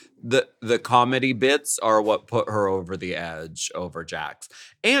think the comedy bits are what put her over the edge over Jax.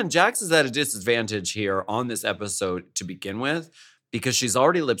 And Jax is at a disadvantage here on this episode to begin with, because she's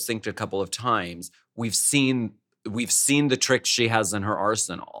already lip synced a couple of times. We've seen the tricks she has in her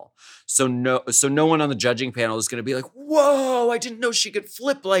arsenal. So no one on the judging panel is going to be like, whoa, I didn't know she could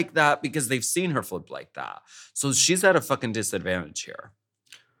flip like that, because they've seen her flip like that. So she's at a fucking disadvantage here.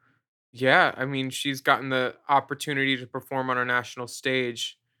 Yeah, I mean, she's gotten the opportunity to perform on a national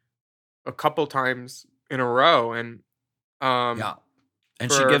stage a couple times in a row, and Yeah.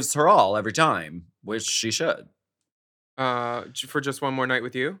 And she for gives her all every time, which she should. for Just One More Night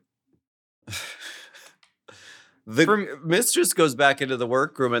with You. The mistress goes back into the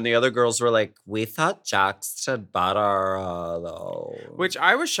workroom, and the other girls were like, we thought Jax had butter, though. Which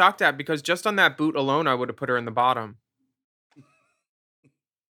I was shocked at, because just on that boot alone, I would have put her in the bottom.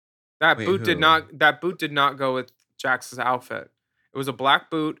 That Wait, boot did who? not go with Jax's outfit. It was a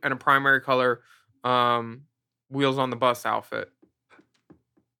black boot and a primary color Wheels on the Bus outfit.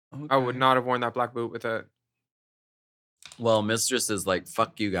 I would Okay. not have worn that black boot with it. Well, mistress is like,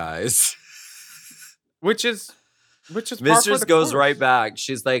 fuck you guys. Which is par for Mistress the goes course. right back.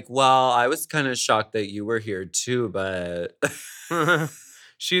 She's like, well, I was kind of shocked that you were here too, but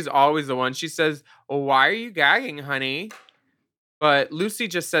She's always the one. She says, well, why are you gagging, honey? But Lucy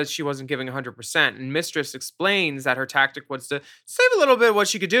just says she wasn't giving 100%. And Mistress explains that her tactic was to save a little bit of what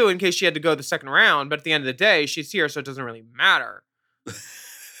she could do in case she had to go the second round. But at the end of the day, she's here, so it doesn't really matter.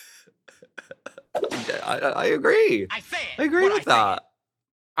 I agree. I agree with that.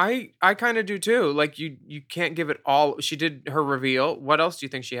 I kind of do too. Like, you can't give it all. She did her reveal. What else do you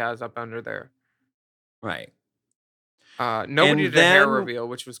think she has up under there? Right. Nobody And did a hair then- reveal,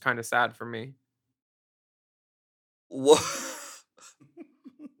 which was kind of sad for me.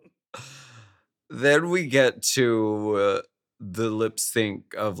 Then we get to the lip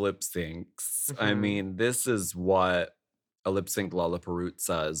sync of lip syncs. I Mhm. mean, this is what a lip sync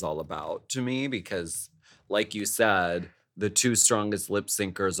Lollapalooza is all about to me, because, like you said, the two strongest lip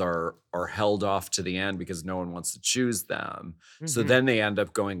syncers are held off to the end because no one wants to choose them. So Mhm. then they end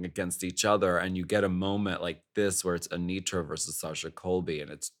up going against each other, and you get a moment like this where it's Anitra versus Sasha Colby, and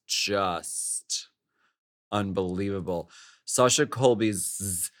it's just unbelievable. Sasha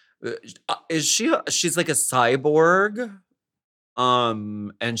Colby's she's like a cyborg,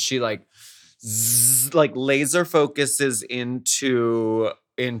 and she like laser focuses into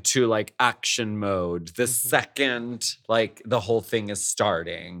like action mode the second like the whole thing is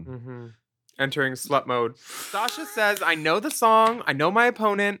starting. Mm-hmm. Entering slut mode. Sasha says, I know the song, I know my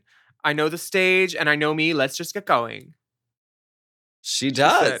opponent, I know the stage, and I know me. Let's just get going. She She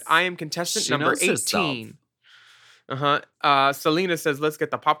does. said, I am contestant She number knows herself. 18. Selena says, let's get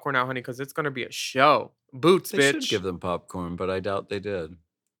the popcorn out, honey, because it's going to be a show. Boots, They bitch. should give them popcorn, but I doubt they did.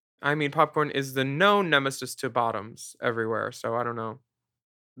 I mean, popcorn is the known nemesis to bottoms everywhere, so I don't know.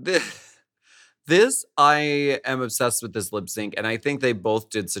 This I am obsessed with this lip sync, and I think they both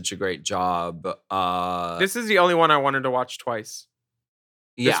did such a great job. This is the only one I wanted to watch twice.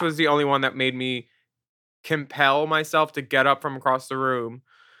 Yeah. This was the only one that made me compel myself to get up from across the room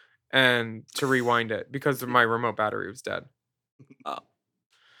and to rewind it because my remote battery was dead. Oh.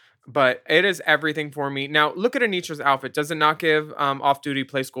 But it is everything for me. Now, look at Anitra's outfit. Does it not give off-duty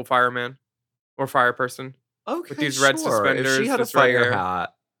play school fireman or fire person? Okay, with these red If suspenders, she had a this red fire hair.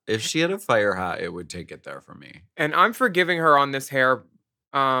 hat, it would take it there for me. And I'm forgiving her on this hair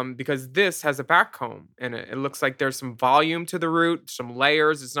because this has a back comb in it. It looks like there's some volume to the root, some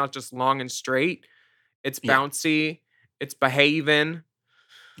layers. It's not just long and straight. It's Yeah. bouncy. It's behaving.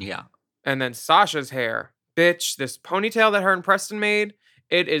 Yeah. And then Sasha's hair. Bitch, this ponytail that her and Preston made,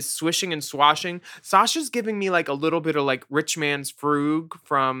 it is swishing and swashing. Sasha's giving me like a little bit of like Rich Man's Frug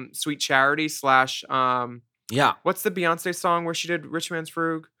from Sweet Charity / Yeah. what's the Beyonce song where she did Rich Man's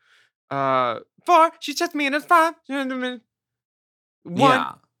Frug? 4, she touched me and it's 5. 1.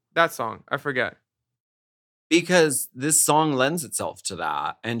 Yeah. That song. I forget. Because this song lends itself to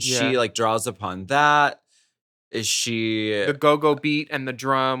that. And she Yeah. like draws upon that. Is she The go-go beat and the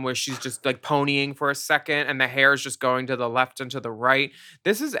drum where she's just like ponying for a second and the hair is just going to the left and to the right.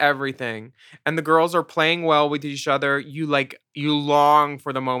 This is everything. And the girls are playing well with each other. You long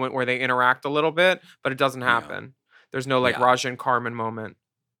for the moment where they interact a little bit, but it doesn't happen. There's no like Yeah. Raja and Carmen moment.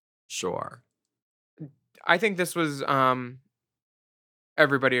 Sure. I think this was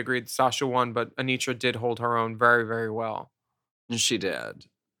everybody agreed Sasha won, but Anitra did hold her own very, very well. She did.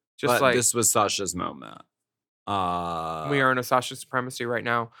 Just But like this was Sasha's moment. we are in a Sasha supremacy right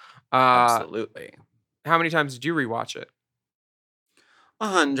now. Absolutely. How many times did you rewatch it?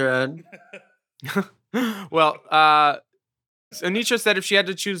 100. Well, Anitra said if she had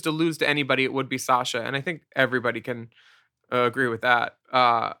to choose to lose to anybody, it would be Sasha. And I think everybody can agree with that.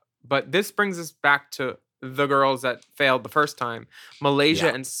 But this brings us back to the girls that failed the first time. Malaysia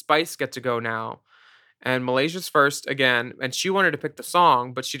Yeah. and Spice get to go now. And Malaysia's first again. And she wanted to pick the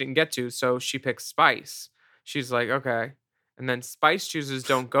song, but she didn't get to. So she picks Spice. She's like, okay. And then Spice chooses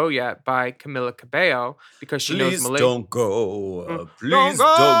Don't Go Yet by Camila Cabello because she knows Please Malaysia. don't go. Mm, Please don't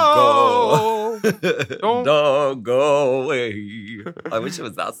don't go. Don't- Don't go away. I wish it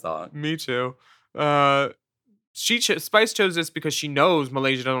was that song. Me too. Spice chose this because she knows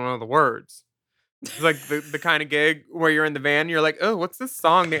Malaysia don't know the words. It's like the kind of gig where you're in the van, you're like, oh, what's this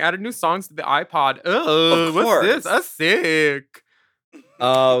song? They added new songs to the iPod. Oh, Of what's this? course. A sick.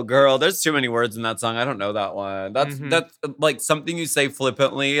 Oh, girl, there's too many words in that song. I don't know that one. That's Mhm. that's like something you say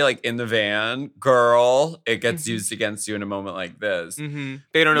flippantly, like in the van. Girl, it gets Mhm. used against you in a moment like this. Mm-hmm.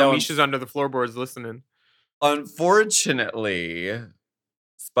 They don't know No. Misha's under the floorboards listening. Unfortunately,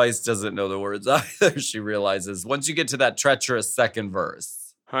 Spice doesn't know the words either. She realizes once you get to that treacherous second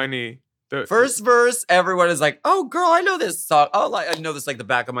verse. Honey. First verse, everyone is like, "Oh, girl, I know this song. Oh, like I know this like the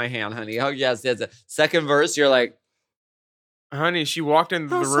back of my hand, honey. Oh, yes, yes." Second verse, you're like, Honey, she walked into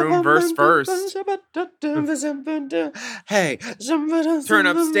the room verse first. Hey, Turn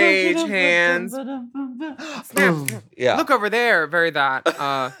up stage, hands. Snap. Yeah. Look over there. Very that.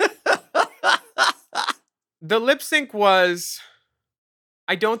 The lip sync was.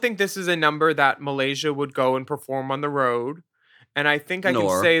 I don't think this is a number that Malaysia would go and perform on the road. And I think I Nor.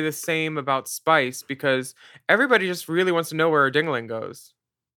 can say the same about Spice because everybody just really wants to know where her dingling goes.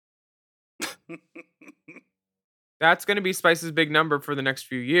 That's going to be Spice's big number for the next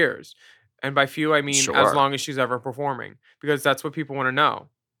few years. And by few, I mean as Sure. long as she's ever performing because that's what people want to know.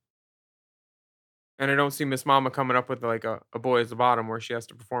 And I don't see Miss Mama coming up with like a Boy is the Bottom where she has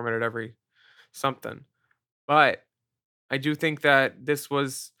to perform it at every something. But I do think that this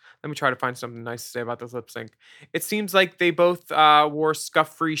was. Let me try to find something nice to say about this lip sync. It seems like they both wore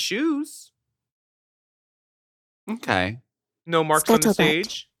scuff-free shoes. Okay. No marks on the Scuttlebutt.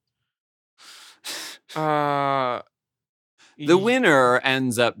 stage. The winner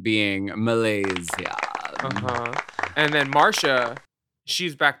ends up being Malaysia. Uh-huh. And then Marcia,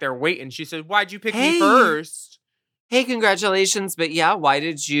 she's back there waiting. She said, "Why'd you pick Hey. me first?" Hey, congratulations, but yeah, why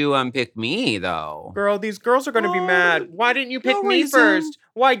did you pick me though? Girl, these girls are going to be mad. Why didn't you pick no me reason. first?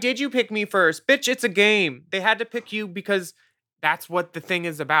 Why did you pick me first? Bitch, it's a game. They had to pick you because that's what the thing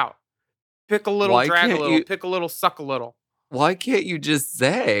is about. Pick a little, Why drag a can't little, you- pick a little, suck a little. Why can't you just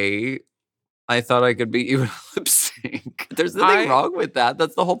say, I thought I could beat you in a lip sync? There's nothing wrong with that.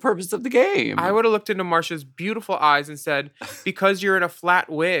 That's the whole purpose of the game. I would have looked into Marcia's beautiful eyes and said, because you're in a flat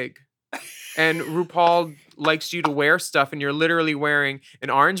wig and RuPaul likes you to wear stuff and you're literally wearing an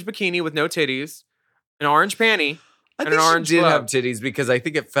orange bikini with no titties, an orange panty, I and think an orange she did glove. have titties because I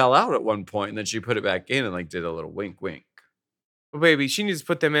think it fell out at one point and then she put it back in and like did a little wink wink. Well, baby, she needs to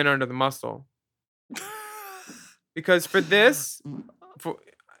put them in under the muscle. Because for this,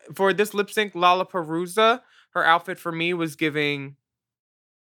 for this lip sync, Lollapalooza, her outfit for me was giving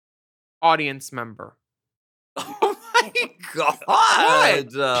audience member. Oh my God. What?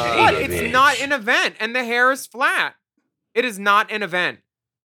 It's not an event, and the hair is flat. It is not an event.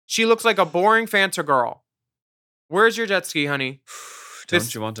 She looks like a boring Fanta girl. Where's your jet ski, honey?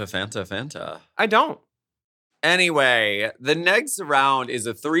 Don't you want a Fanta? I don't. Anyway, the next round is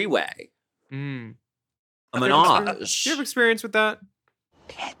a three-way. Mm. A Do you have menage. Do you have experience with that?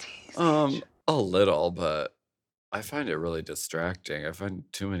 A little, but I find it really distracting. I find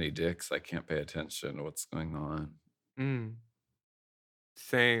too many dicks. I can't pay attention to what's going on. Mm.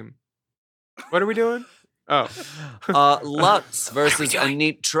 Same. What are we doing? Oh. Lux versus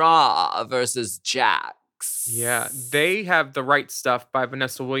Anitra versus Jax. Yeah, they have The Right Stuff by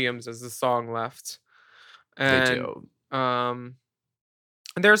Vanessa Williams as the song left. And, They do. And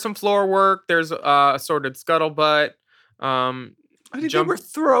there's some floor work. There's assorted scuttlebutt. I think they were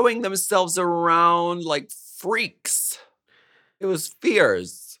throwing themselves around like freaks. It was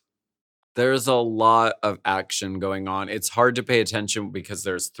fierce. There's a lot of action going on. It's hard to pay attention because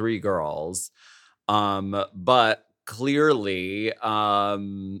there's three girls. But clearly,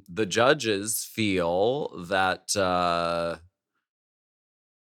 the judges feel that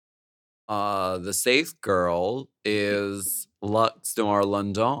the safe girl is Lux Noir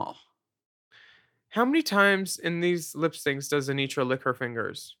London. How many times in these lip syncs does Anitra lick her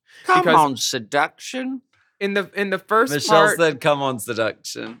fingers? Come Because on, seduction. in the first Michelle part, said, "Come on,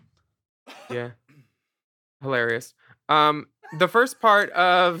 seduction." yeah, hilarious. The first part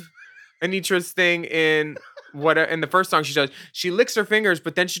of Anitra's thing in the first song she does, she licks her fingers,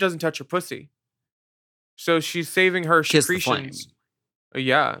 but then she doesn't touch her pussy. So she's saving her Kiss the flame. secretions.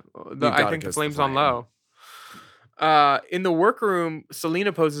 Yeah, You I gotta think the kiss the flame's on flame. low. In the workroom,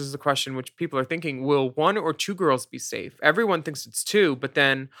 Selena poses the question, which people are thinking, will one or two girls be safe? Everyone thinks it's two, but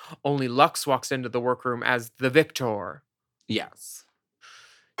then only Lux walks into the workroom as the victor. Yes.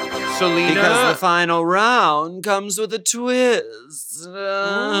 Selena. Because the final round comes with a twist.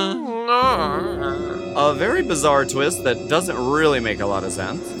 A very bizarre twist that doesn't really make a lot of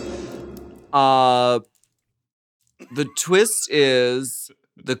sense. The twist is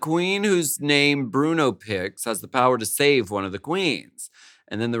the queen whose name Bruno picks has the power to save one of the queens.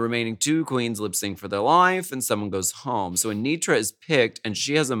 And then the remaining two queens lip sync for their life and someone goes home. So Anitra is picked and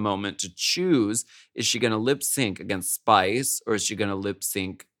she has a moment to choose. Is she going to lip sync against Spice or is she going to lip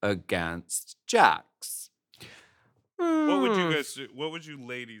sync against Jax? What would you guys do? What would you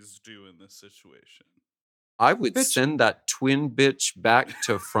ladies do in this situation? I would send that twin bitch back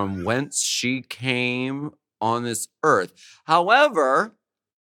to from whence she came on this earth. However,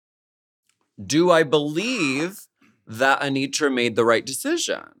 do I believe that Anitra made the right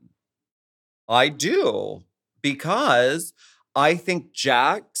decision? I do, because I think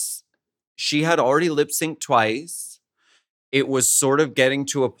Jax, she had already lip synced twice. It was sort of getting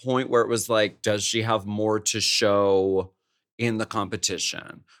to a point where it was like, does she have more to show in the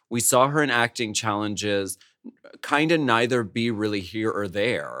competition? We saw her in acting challenges, kind of neither be really here or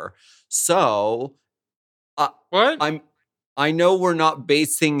there. So, I know we're not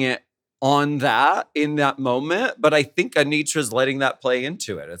basing it on that in that moment, but I think Anitra's letting that play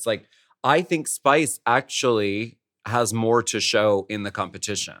into it. It's like, I think Spice actually has more to show in the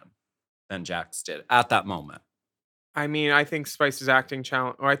competition than Jax did at that moment. I mean, I think Spice's acting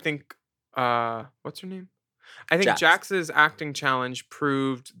challenge, or I think, what's her name? I think Jax. Jax's acting challenge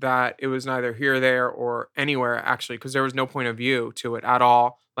proved that it was neither here, there, or anywhere, actually, because there was no point of view to it at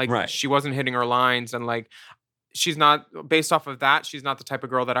all. Like, Right. she wasn't hitting her lines, and like, she's not, based off of that, she's not the type of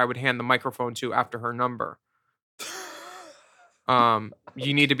girl that I would hand the microphone to after her number.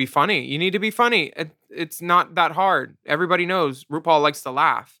 You need to be funny. You need to be funny. It's not that hard. Everybody knows RuPaul likes to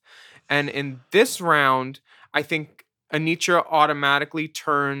laugh. And in this round, I think Anitra automatically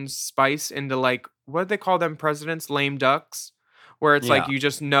turns Spice into like, what do they call them presidents? Lame ducks? Where it's like, Yeah. you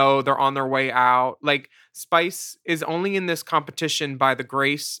just know they're on their way out. Like, Spice is only in this competition by the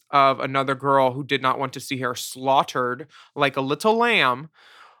grace of another girl who did not want to see her slaughtered like a little lamb,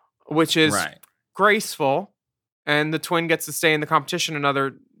 which is Right. graceful. And the twin gets to stay in the competition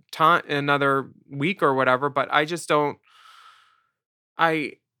another time, another week or whatever. But I just don't.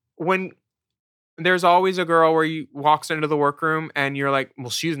 When there's always a girl where you walks into the workroom and you're like, well,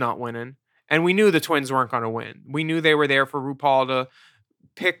 she's not winning. And we knew the twins weren't going to win. We knew they were there for RuPaul to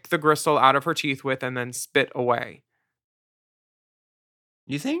pick the gristle out of her teeth with and then spit away.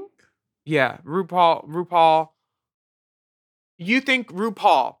 You think? Yeah, RuPaul. You think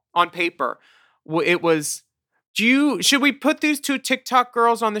RuPaul on paper? It was. Should we put these two TikTok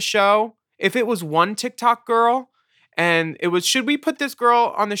girls on the show? If it was one TikTok girl, and it was, should we put this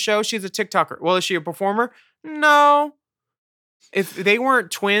girl on the show? She's a TikToker. Well, is she a performer? No. If they weren't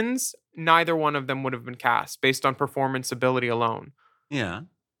twins, neither one of them would have been cast based on performance ability alone. Yeah.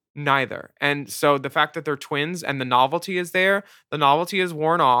 Neither. And so the fact that they're twins and the novelty is there, the novelty is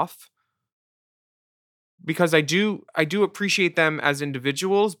worn off. Because I do appreciate them as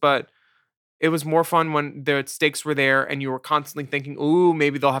individuals, but it was more fun when the stakes were there and you were constantly thinking, ooh,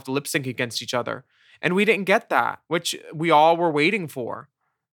 maybe they'll have to lip sync against each other. And we didn't get that, which we all were waiting for.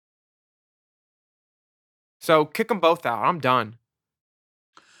 So kick them both out. I'm done.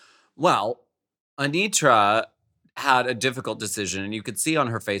 Well, Anitra had a difficult decision, and you could see on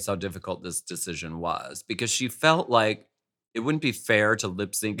her face how difficult this decision was because she felt like it wouldn't be fair to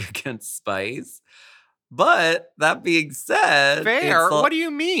lip sync against Spice. But that being said, Fair? it's like- What do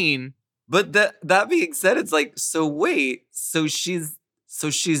you mean? But that being said, it's like, so wait, so she's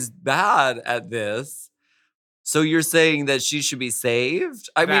bad at this. So you're saying that she should be saved?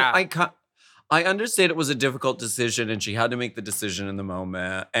 I mean, I understand it was a difficult decision and she had to make the decision in the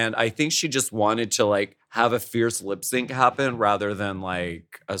moment. And I think she just wanted to like have a fierce lip sync happen rather than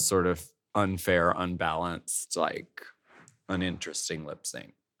like a sort of unfair, unbalanced, like uninteresting lip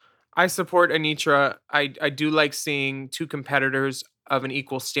sync. I support Anitra. I do like seeing two competitors of an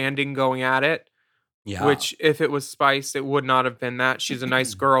equal standing going at it. Yeah. Which, if it was Spice, it would not have been that. She's a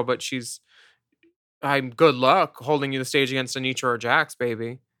nice girl, but I'm good luck holding you the stage against Anitra or Jax,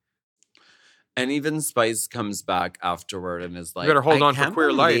 baby. And even Spice comes back afterward and is like, You better hold "I on for can't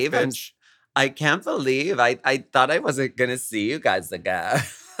queer life, believe I'm- bitch." I can't believe I thought I wasn't going to see you guys again."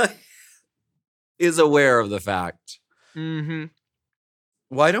 Is aware of the fact. Mm-hmm.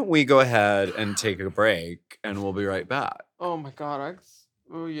 Why don't we go ahead and take a break and we'll be right back. Oh my god,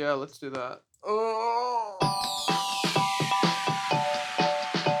 oh yeah, let's do that. Oh.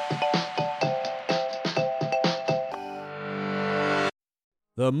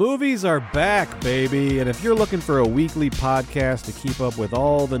 The movies are back, baby, and if you're looking for a weekly podcast to keep up with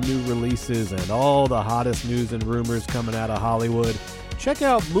all the new releases and all the hottest news and rumors coming out of Hollywood, check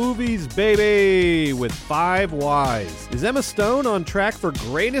out Movies Baby with 5 Ys. Is Emma Stone on track for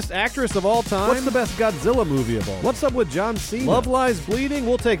greatest actress of all time? What's the best Godzilla movie of all? What's up with John Cena? Love Lies Bleeding?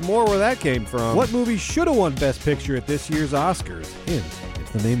 We'll take more where that came from. What movie should have won Best Picture at this year's Oscars? Hint.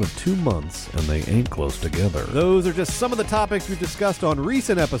 The name of 2 months, and they ain't close together. Those are just some of the topics we've discussed on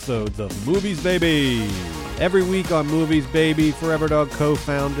recent episodes of Movies Baby. Every week on Movies Baby, Forever Dog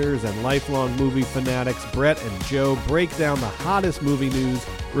co-founders and lifelong movie fanatics Brett and Joe break down the hottest movie news,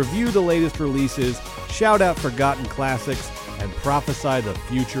 review the latest releases, shout out forgotten classics, and prophesy the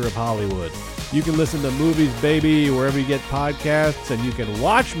future of Hollywood. You can listen to Movies Baby wherever you get podcasts, and you can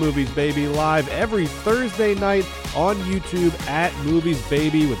watch Movies Baby live every Thursday night on YouTube at Movies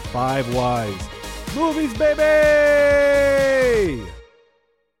Baby with 5 Ys. Movies Baby!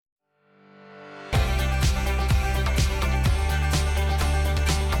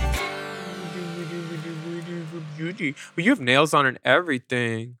 Well, you have nails on and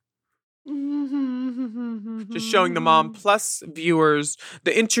everything. Just showing the Mom Plus viewers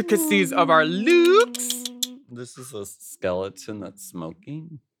the intricacies of our looks. This is a skeleton that's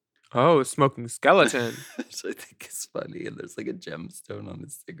smoking. Oh, smoking skeleton. Which I think is funny. And there's like a gemstone on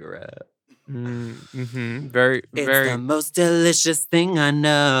his cigarette. Very, It's very. the most delicious thing I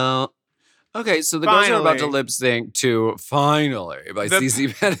know. Okay, so the girls are about to Finally. lip sync to Finally by The-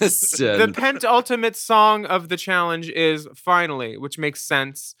 Cece Peniston. The penultimate song of the challenge is Finally, which makes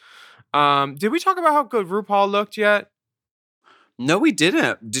sense. Did we talk about how good RuPaul looked yet? No, we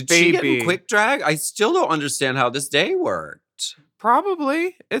didn't. Did she get in Baby. quick drag? I still don't understand how this day worked.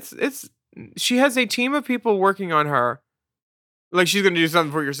 Probably. It's she has a team of people working on her. Like she's gonna do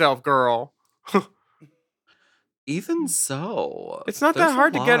something for yourself, girl. Even so, It's not that there's a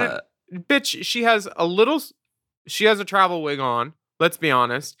hard to get it. lot. Bitch, she has a travel wig on, let's be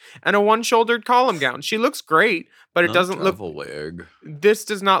honest, and a one-shouldered column gown. She looks great, but it Not doesn't look travel wig. this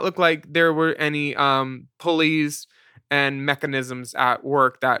does not look like there were any pulleys and mechanisms at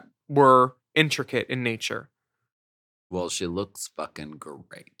work that were intricate in nature. Well, she looks fucking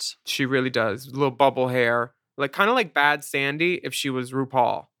great. She really does. Little bubble hair. Like kind of like Bad Sandy if she was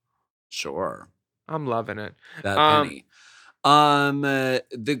RuPaul. Sure. I'm loving it. That Um, penny.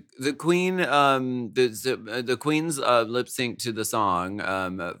 The queen the queen's lip sync to the song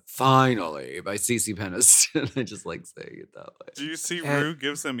Finally by Cece Peniston. I just like saying it that way. Do you see And- Rue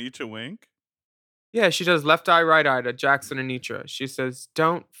gives them each a wink? Yeah, she does left eye, right eye to Jackson and Nitra. She says,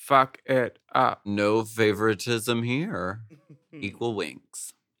 "Don't fuck it up." No favoritism here. Equal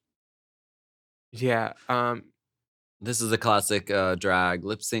winks. Yeah. This is a classic drag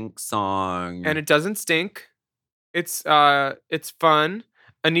lip sync song. And it doesn't stink. It's fun.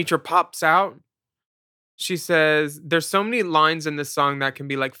 Anitra pops out. She says, "There's so many lines in this song that can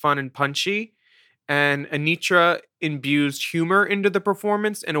be like fun and punchy." And Anitra imbues humor into the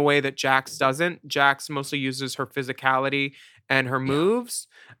performance in a way that Jax doesn't. Jax mostly uses her physicality and her moves.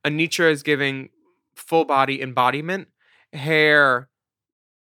 Anitra is giving full body embodiment, hair,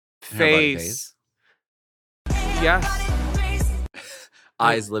 body, face. Yes.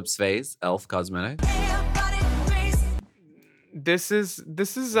 Eyes, lips, face, Elf Cosmetic. This is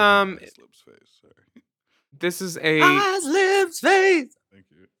Lips, face, sorry. this is a Eyes, lips, face. Thank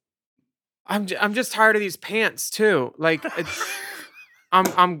you. I'm just tired of these pants too. Like it's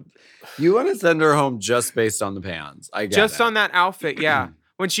I'm You want to send her home just based on the pants. I get just it. on that outfit, yeah.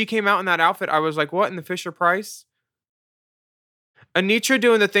 When she came out in that outfit, I was like, what in the Fisher Price? Anitra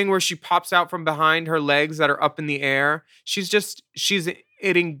doing the thing where she pops out from behind her legs that are up in the air.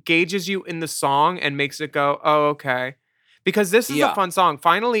 It engages you in the song and makes it go, oh, okay. Because this is Yeah. a fun song.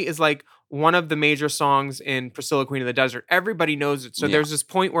 Finally is like one of the major songs in Priscilla Queen of the Desert. Everybody knows it. So Yeah. there's this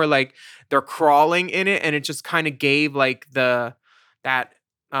point where like they're crawling in it and it just kind of gave like it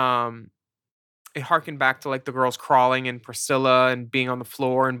harkened back to like the girls crawling in Priscilla and being on the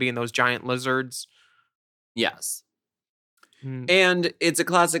floor and being those giant lizards. Yes. Mm. And it's a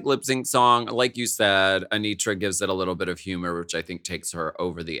classic lip sync song. Like you said, Anitra gives it a little bit of humor, which I think takes her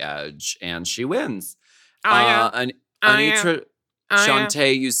over the edge, and she wins. Anitra,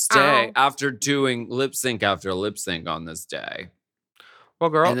 Shantae, you stay Ow. after doing lip sync after lip sync on this day. Well,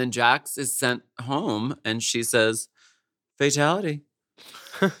 girl. And then Jax is sent home, and she says, fatality.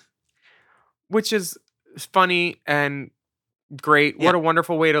 Which is funny and great. Yeah. What a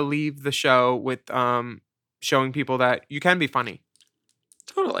wonderful way to leave the show with showing people that you can be funny.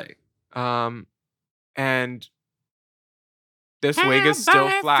 Totally. And this wig is still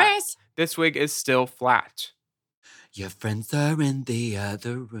flat. This wig is still flat. Your friends are in the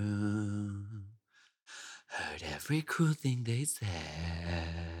other room. Heard every cruel thing they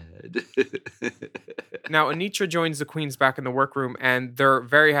said. Now, Anitra joins the queens back in the workroom, and they're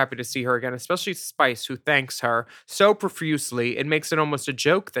very happy to see her again, especially Spice, who thanks her so profusely, it makes it almost a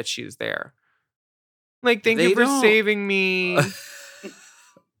joke that she's there. Like, thank They you for don't- saving me.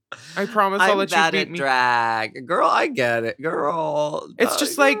 I promise I'll I'm let you bad beat at me. drag. Girl, I get it. Girl. It's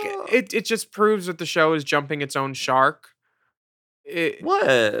just like, girl. it just proves that the show is jumping its own shark.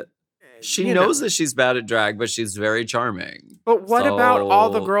 What? She you know. knows that she's bad at drag, but she's very charming. But what about all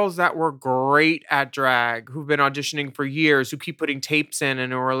the So- girls that were great at drag, who've been auditioning for years, who keep putting tapes in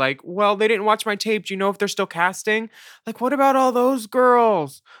and who are like, well, they didn't watch my tape. Do you know if they're still casting? Like, what about all those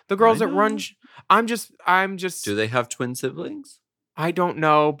girls? The girls I that run. know. I'm just. Do they have twin siblings? I don't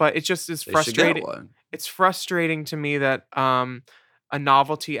know, but it just is They should get frustrating. one. It's frustrating to me that a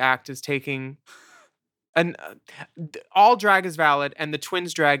novelty act is taking. All drag is valid, and the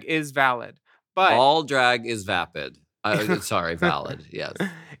twins drag is valid. But All drag is vapid. Sorry, valid. Yes.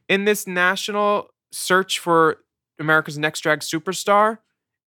 in this national search for America's Next Drag Superstar,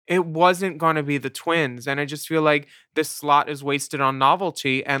 it wasn't going to be the twins. And I just feel like this slot is wasted on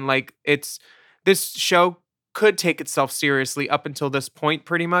novelty. And like this show could take itself seriously up until this point,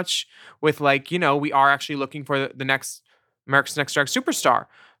 pretty much, with like, we are actually looking for the next America's Next Drag Superstar.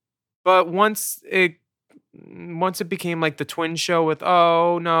 But once it became like the twin show with,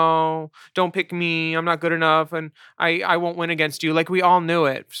 oh no, don't pick me, I'm not good enough, and I won't win against you. Like, we all knew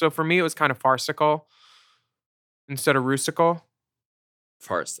it. So for me, it was kind of farcical instead of rusical.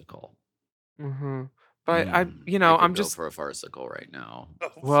 Farcical. Mm-hmm. But I I'm could go just for a farcical right now.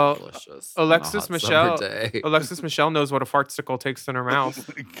 well, Delicious on a Alexis hot Michelle. summer day. Alexis Michelle knows what a farcical takes in her mouth.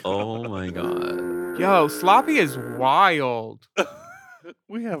 Oh my god. Yo, sloppy is wild.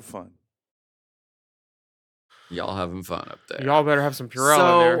 We have fun. Y'all having fun up there. Y'all better have some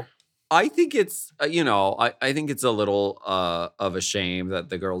Purell in there. I think it's I think it's a little of a shame that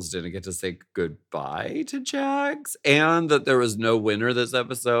the girls didn't get to say goodbye to Jax, and that there was no winner this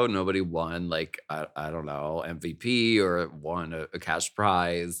episode. Nobody won like I don't know, MVP or won a cash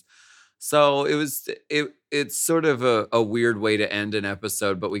prize. So it's sort of a weird way to end an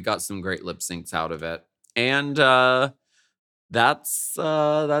episode, but we got some great lip syncs out of it. And that's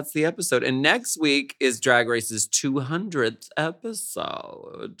the episode. And next week is Drag Race's 200th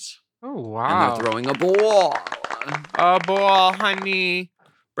episode. Oh, And wow. they're throwing a ball. A ball, honey.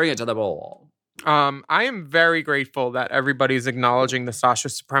 Bring it to the ball. I am very grateful that everybody's acknowledging the Sasha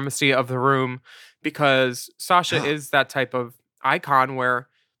supremacy of the room, because Sasha is that type of icon where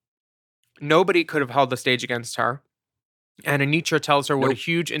nobody could have held the stage against her. And Anitra tells her what a Nope.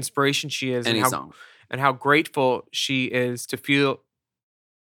 huge inspiration she is, Any and song. how grateful she is to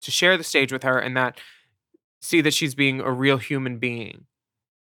share the stage with her, and see that she's being a real human being.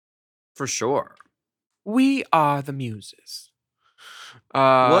 For sure. We are the muses.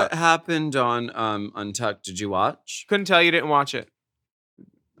 What happened on Untucked? Did you watch? Couldn't tell you, didn't watch it.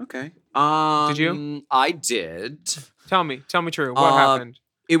 Okay. Did you? I did. Tell me true. What happened?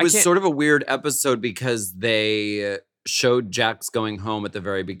 It I was can't- sort of a weird episode because they showed Jax going home at the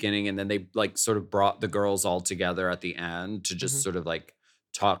very beginning, and then they like sort of brought the girls all together at the end to just sort of like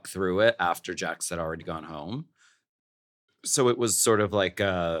talk through it after Jax had already gone home. So it was sort of like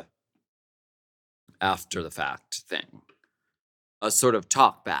a after the fact thing. A sort of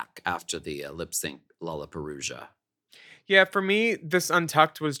talk back after the lip sync Lollapalooza. Yeah, for me, this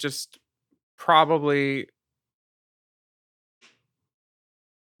Untucked was just probably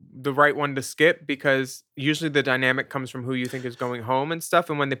the right one to skip, because usually the dynamic comes from who you think is going home and stuff.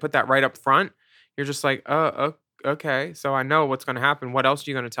 And when they put that right up front, you're just like, oh, okay, so I know what's going to happen. What else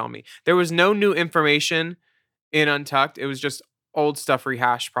are you going to tell me? There was no new information in Untucked. It was just old stuff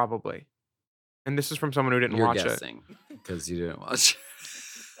rehashed, probably. And this is from someone who didn't You're watch it. guessing because you didn't watch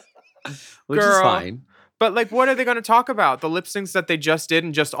it. Which is Girl. fine. But like, what are they going to talk about? The lip syncs that they just did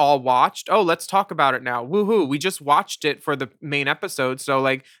and just all watched? Oh, let's talk about it now. Woohoo. We just watched it for the main episode. So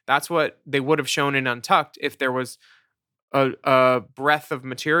like, that's what they would have shown in Untucked if there was a breath of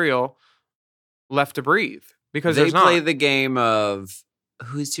material left to breathe. Because They there's not. play the game of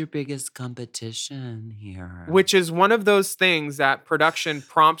who's your biggest competition here? Which is one of those things that production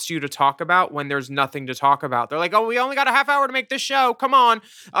prompts you to talk about when there's nothing to talk about. They're like, oh, we only got a half hour to make this show. Come on.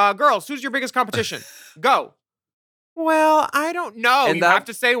 Girls, who's your biggest competition? Go. Well, I don't know. And You that- have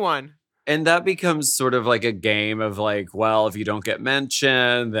to say one. And that becomes sort of like a game of like, well, if you don't get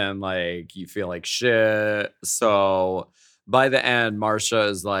mentioned, then like you feel like shit. So by the end, Marsha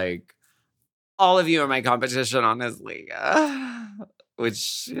is like, all of you are my competition, honestly.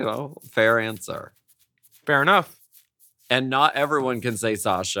 Which, fair answer. Fair enough. And not everyone can say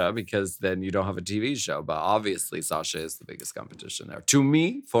Sasha because then you don't have a TV show. But obviously, Sasha is the biggest competition there. To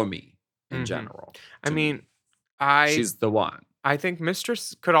me, for me, in general. I To mean, me. She's the one. I think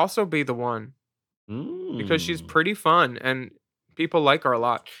Mistress could also be the one because she's pretty fun and people like her a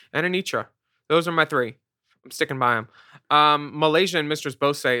lot. And Anitra. Those are my three. I'm sticking by them. Malaysia and Mistress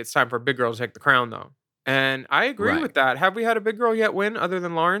both say it's time for a big girl to take the crown, though. And I agree Right. with that. Have we had a big girl yet win other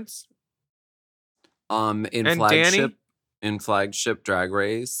than Lawrence? In And flagship, Danny? in flagship Drag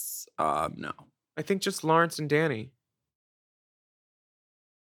Race, no. I think just Lawrence and Danny.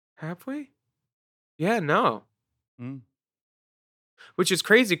 Have we? Yeah, no. Mm. Which is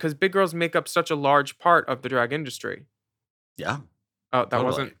crazy because big girls make up such a large part of the drag industry. Yeah, Oh, that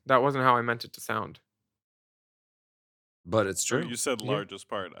Totally. wasn't how I meant it to sound. but it's So true. you said Yeah. largest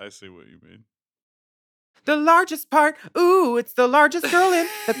part. I see what you mean. The largest part. Ooh, it's the largest girl in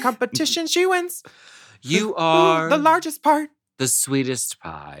the competition. She wins. You Ooh, are the largest part. the sweetest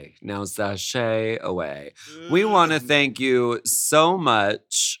pie. Now sashay away. We want to thank you so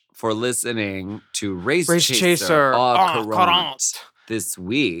much for listening to Race Chaser en en courant. courant this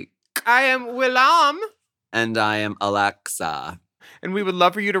week. I am Willam. And I am Alexa. And we would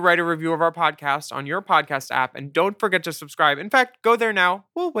love for you to write a review of our podcast on your podcast app. And don't forget to subscribe. In fact, go there now.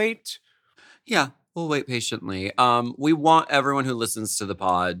 We'll wait. Yeah, we'll wait patiently. We want everyone who listens to the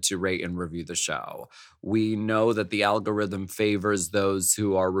pod to rate and review the show. We know that the algorithm favors those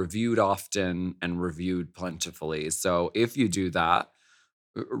who are reviewed often and reviewed plentifully. So if you do that,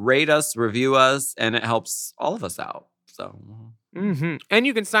 rate us, review us, and it helps all of us out. So And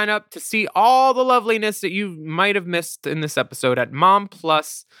you can sign up to see all the loveliness that you might have missed in this episode at Mom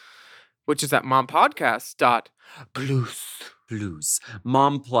Plus, which is at mompodcast.plus.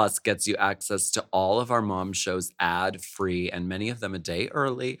 Mom Plus gets you access to all of our mom shows ad-free and many of them a day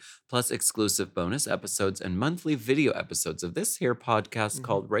early, plus exclusive bonus episodes and monthly video episodes of this here podcast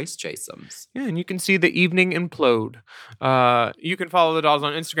called Race Chasems. Yeah, and you can see the evening implode. You can follow the dolls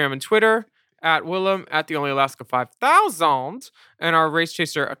on Instagram and Twitter at Willem at the Only Alaska 5000. And our Race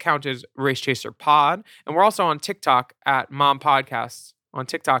Chaser account is Race Chaser Pod. And we're also on TikTok at Mom Podcasts on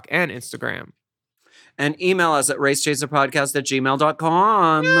TikTok and Instagram. And email us at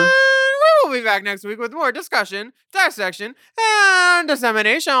racechaserpodcast@gmail.com. And we will be back next week with more discussion, dissection, and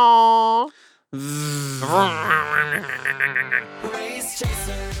dissemination. Race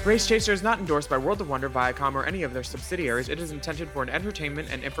Chaser. Race Chaser is not endorsed by World of Wonder, Viacom, or any of their subsidiaries. It is intended for an entertainment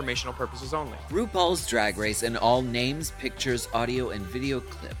and informational purposes only. RuPaul's Drag Race and all names, pictures, audio, and video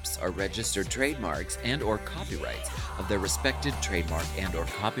clips are registered trademarks and or copyrights of their respected trademark and or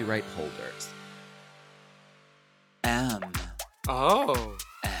copyright holders. Oh.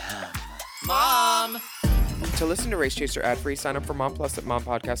 Mom! To listen to Race Chaser ad-free, sign up for Mom Plus at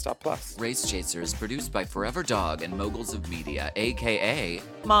mompodcast.plus. Race Chaser is produced by Forever Dog and Moguls of Media, aka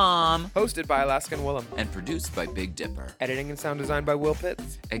Mom, Hosted by Alaska and Willem. and produced by Big Dipper. Editing and sound design by Will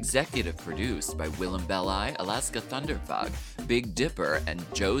Pitts. Executive produced by Willem Belli, Alaska Thunderfuck, Big Dipper, and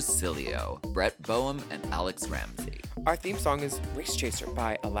Joe Cilio, Brett Boehm, and Alex Ramsey. Our theme song is Race Chaser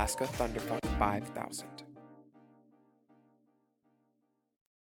by Alaska Thunderfuck 5000.